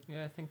stone.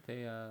 Yeah, I think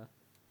they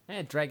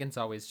dragons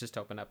always just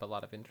open up a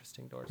lot of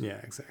interesting doors. Yeah,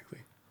 exactly.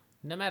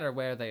 No matter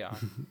where they are.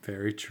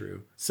 Very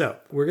true. So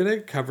we're going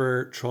to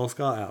cover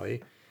Trollskull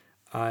Alley.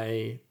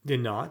 I did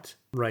not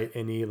write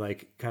any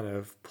like kind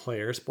of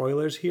player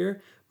spoilers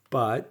here,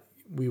 but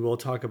we will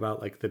talk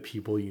about like the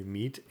people you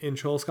meet in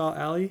Trollskull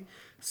Alley.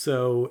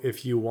 So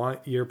if you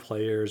want your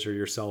players or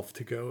yourself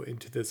to go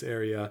into this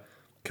area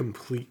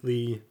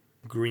completely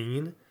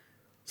green,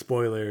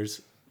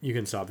 spoilers, you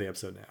can stop the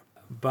episode now.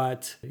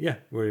 But yeah,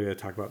 we're going to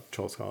talk about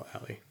Trollskull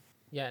Alley.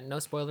 Yeah, no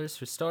spoilers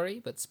for story,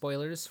 but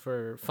spoilers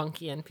for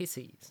funky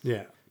NPCs.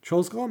 Yeah.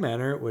 Trollskull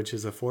Manor, which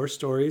is 4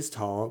 stories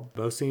tall,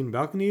 boasting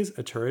balconies,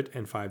 a turret,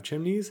 and 5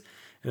 chimneys,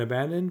 an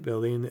abandoned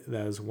building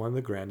that is one of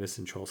the grandest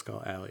in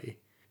Trollskull Alley.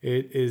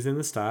 It is in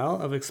the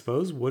style of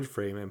exposed wood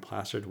frame and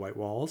plastered white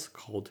walls,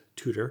 called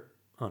Tudor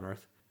on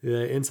Earth.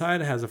 The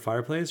inside has a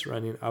fireplace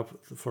running up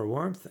for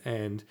warmth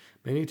and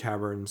many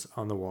taverns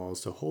on the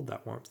walls to hold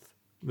that warmth.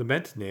 The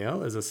Bent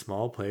Nail is a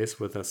small place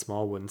with a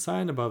small wooden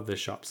sign above the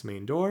shop's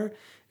main door.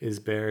 It is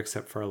bare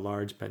except for a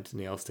large bent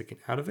nail sticking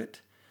out of it.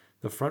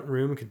 The front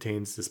room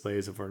contains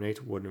displays of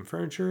ornate wooden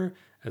furniture,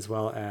 as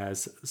well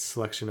as a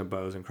selection of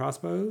bows and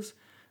crossbows.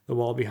 The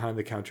wall behind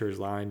the counter is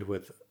lined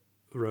with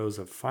rows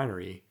of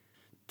finery.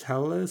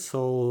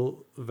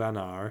 Telesol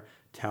Vanar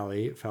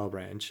Tally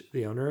Fellbranch,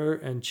 the owner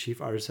and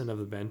chief artisan of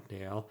the Bent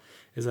Nail,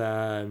 is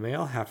a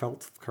male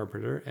half-elf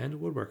carpenter and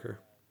woodworker.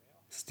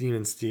 Steam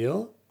and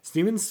Steel.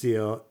 Steam and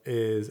Steel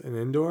is an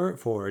indoor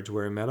forge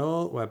where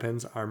metal,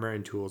 weapons, armor,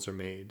 and tools are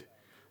made.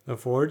 The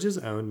forge is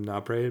owned and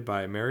operated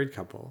by a married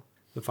couple,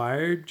 the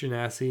fire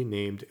genasi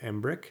named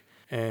Embrick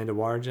and a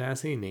water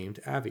genasi named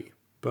Avi.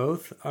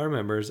 Both are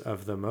members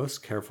of the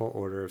most careful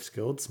order of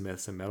skilled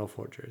smiths and metal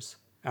forgers.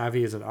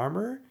 Avi is an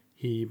armorer.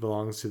 He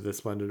belongs to the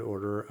splendid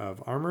order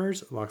of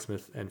armorers,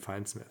 locksmiths, and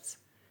finesmiths.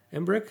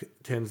 Embrick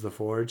tends the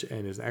forge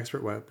and is an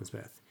expert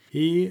weaponsmith.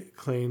 He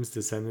claims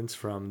descendants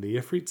from the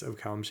Ifrits of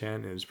Kalimshan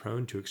and is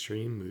prone to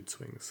extreme mood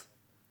swings.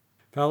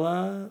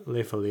 Fela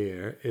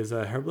Lefalier is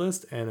a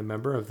herbalist and a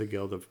member of the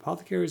Guild of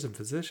Apothecaries and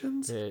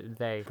Physicians.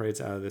 They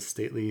Operates out of this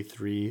stately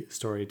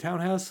 3-story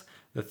townhouse,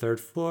 the 3rd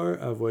floor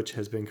of which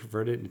has been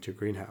converted into a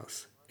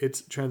greenhouse.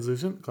 Its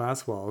translucent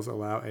glass walls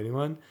allow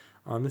anyone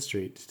on the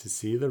street to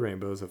see the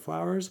rainbows of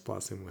flowers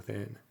blossoming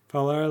within.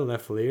 Fela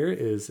Lefalier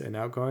is an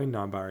outgoing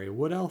non-binary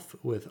wood elf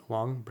with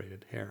long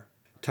braided hair.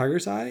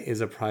 Tiger's Eye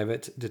is a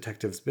private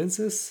detective's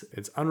business.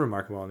 It's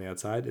unremarkable on the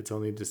outside. Its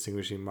only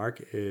distinguishing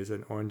mark is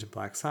an orange and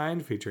black sign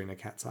featuring a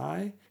cat's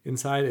eye.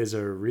 Inside is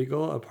a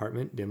regal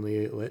apartment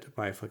dimly lit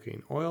by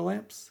flickering oil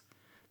lamps.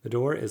 The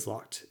door is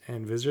locked,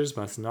 and visitors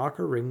must knock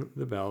or ring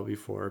the bell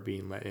before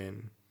being let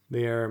in.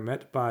 They are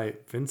met by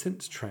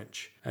Vincent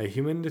Trench, a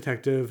human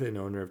detective and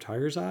owner of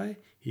Tiger's Eye.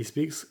 He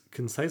speaks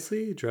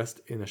concisely,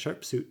 dressed in a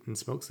sharp suit, and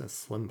smokes a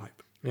slim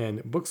pipe.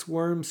 And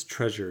Booksworm's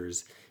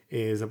Treasures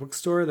is a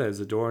bookstore that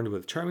is adorned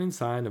with charming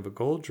sign of a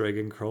gold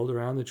dragon curled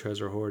around the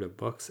treasure hoard of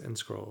books and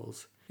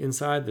scrolls.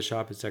 Inside, the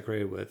shop is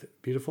decorated with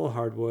beautiful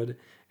hardwood,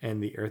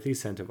 and the earthy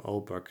scent of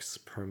old books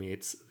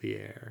permeates the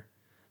air.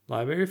 The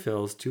library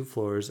fills 2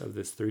 floors of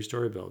this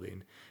 3-story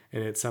building,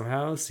 and it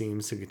somehow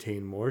seems to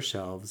contain more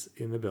shelves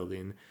in the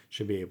building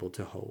should be able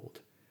to hold.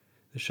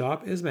 The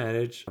shop is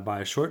managed by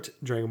a short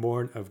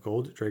dragonborn of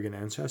gold dragon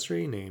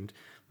ancestry named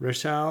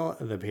Rishal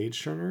the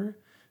Page Turner,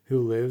 who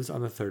lives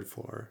on the 3rd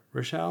floor.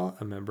 Rishal,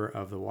 a member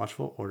of the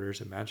Watchful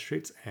Orders of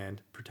Magistrates and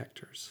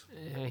Protectors.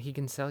 he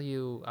can sell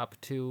you up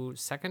to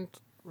 2nd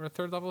or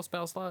 3rd level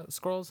spell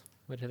scrolls,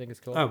 which I think is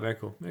cool. Oh, very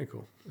cool. Very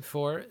cool.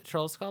 For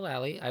Trollskull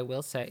Alley, I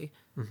will say,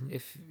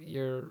 if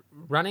you're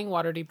running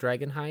Waterdeep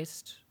Dragon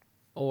Heist,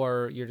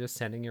 or you're just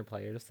sending your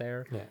players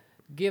there,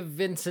 give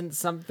Vincent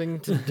something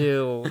to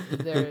do.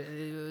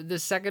 The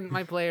second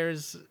my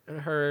players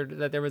heard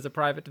that there was a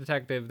private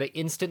detective, they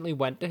instantly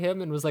went to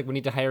him and was like, we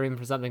need to hire him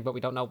for something, but we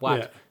don't know what.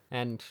 Yeah.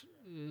 And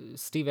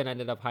Steven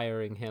ended up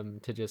hiring him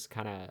to just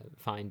kind of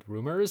find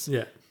rumors.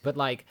 Yeah. But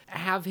like,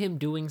 have him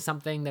doing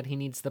something that he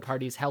needs the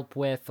party's help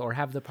with, or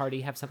have the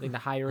party have something to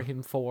hire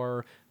him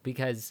for,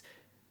 because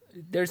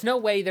there's no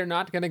way they're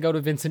not going to go to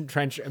Vincent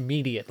Trench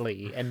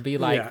immediately and be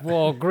like, Yeah.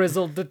 whoa,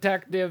 grizzled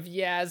detective,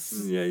 yes.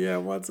 Yeah,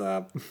 what's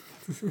up?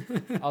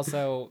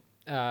 Also,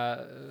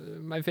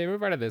 my favorite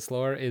part of this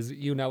lore is,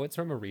 it's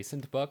from a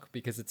recent book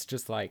because it's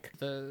just like,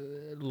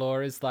 the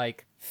lore is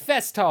like,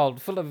 Festhold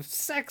full of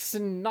sex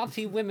and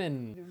naughty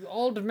women,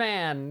 old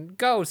man,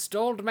 ghost,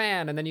 old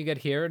man, and then you get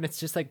here and it's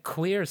just like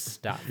queer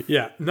stuff.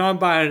 Yeah,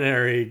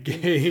 non-binary,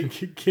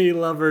 gay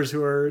lovers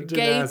who are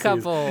Gay Genassis,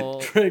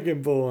 couple.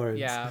 Dragonborns.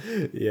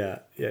 Yeah,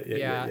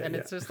 and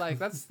it's just like,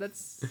 that's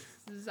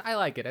I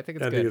like it. I think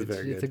it's good. It's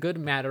very It's a good.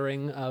 good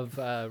mattering of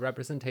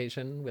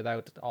representation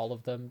without all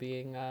of them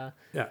being... Yeah,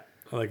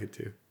 I like it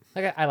too.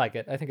 I like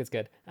it. I think it's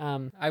good.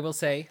 I will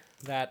say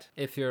that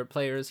if your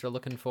players are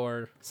looking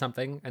for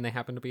something and they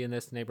happen to be in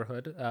this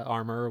neighborhood,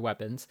 armor or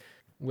weapons,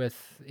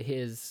 with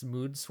his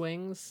mood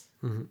swings,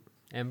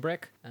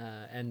 Embrick,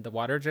 and the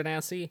water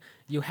genasi,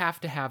 you have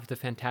to have the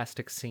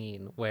fantastic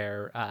scene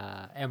where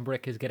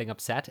Embrick is getting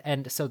upset,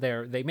 and so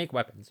they make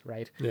weapons,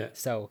 right? Yeah.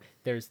 So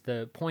there's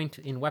the point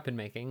in weapon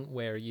making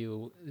where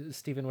you,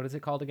 Stephen, what is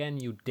it called again?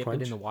 You dip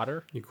it in the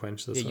water. You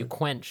quench the Yeah,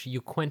 sword.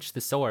 you quench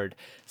the sword.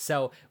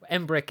 So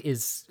Embrick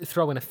is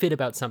throwing a fit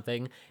about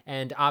something,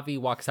 and Avi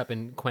walks up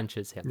and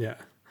quenches him. Yeah.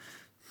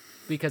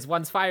 Because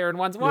one's fire and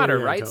one's water,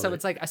 yeah, right? So totally.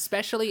 it's like,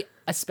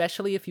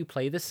 especially if you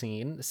play the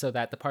scene so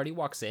that the party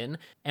walks in,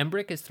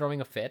 Embrick is throwing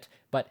a fit,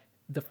 but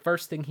the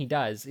first thing he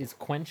does is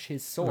quench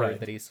his sword Right.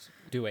 that he's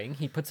doing.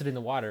 He puts it in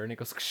the water and it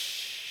goes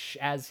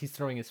as he's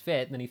throwing his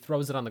fit, and then he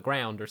throws it on the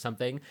ground or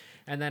something,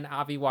 and then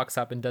Avi walks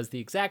up and does the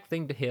exact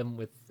thing to him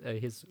with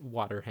his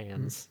water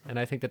hands. And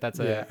I think that that's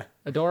a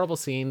adorable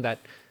scene that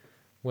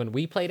when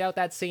we played out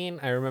that scene,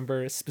 I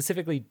remember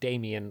specifically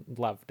Damien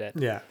loved it.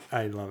 Yeah,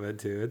 I love it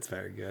too. It's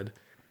very good.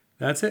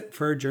 That's it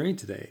for our journey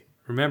today.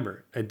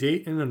 Remember, a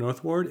date in the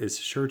North Ward is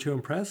sure to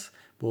impress,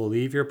 but will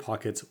leave your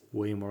pockets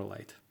way more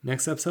light.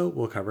 Next episode,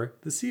 we'll cover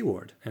the Sea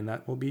Ward, and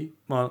that will be,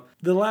 well,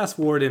 the last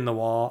ward in the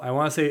wall. I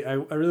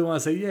really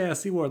want to say, yeah,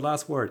 Sea Ward,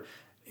 last ward.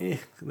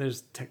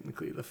 There's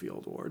technically the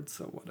Field Ward,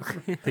 so whatever.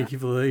 Thank you,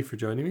 Lily, for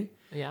joining me.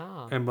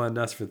 Yeah. And blend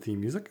us for theme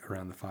music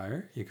Around the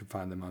Fire. You can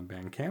find them on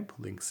Bandcamp,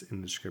 links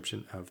in the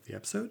description of the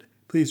episode.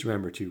 Please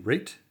remember to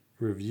rate,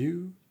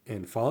 review,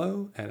 and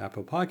follow at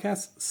Apple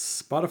Podcasts,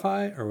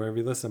 Spotify, or wherever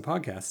you listen to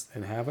podcasts,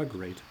 and have a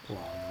great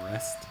long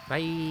rest.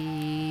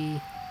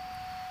 Bye.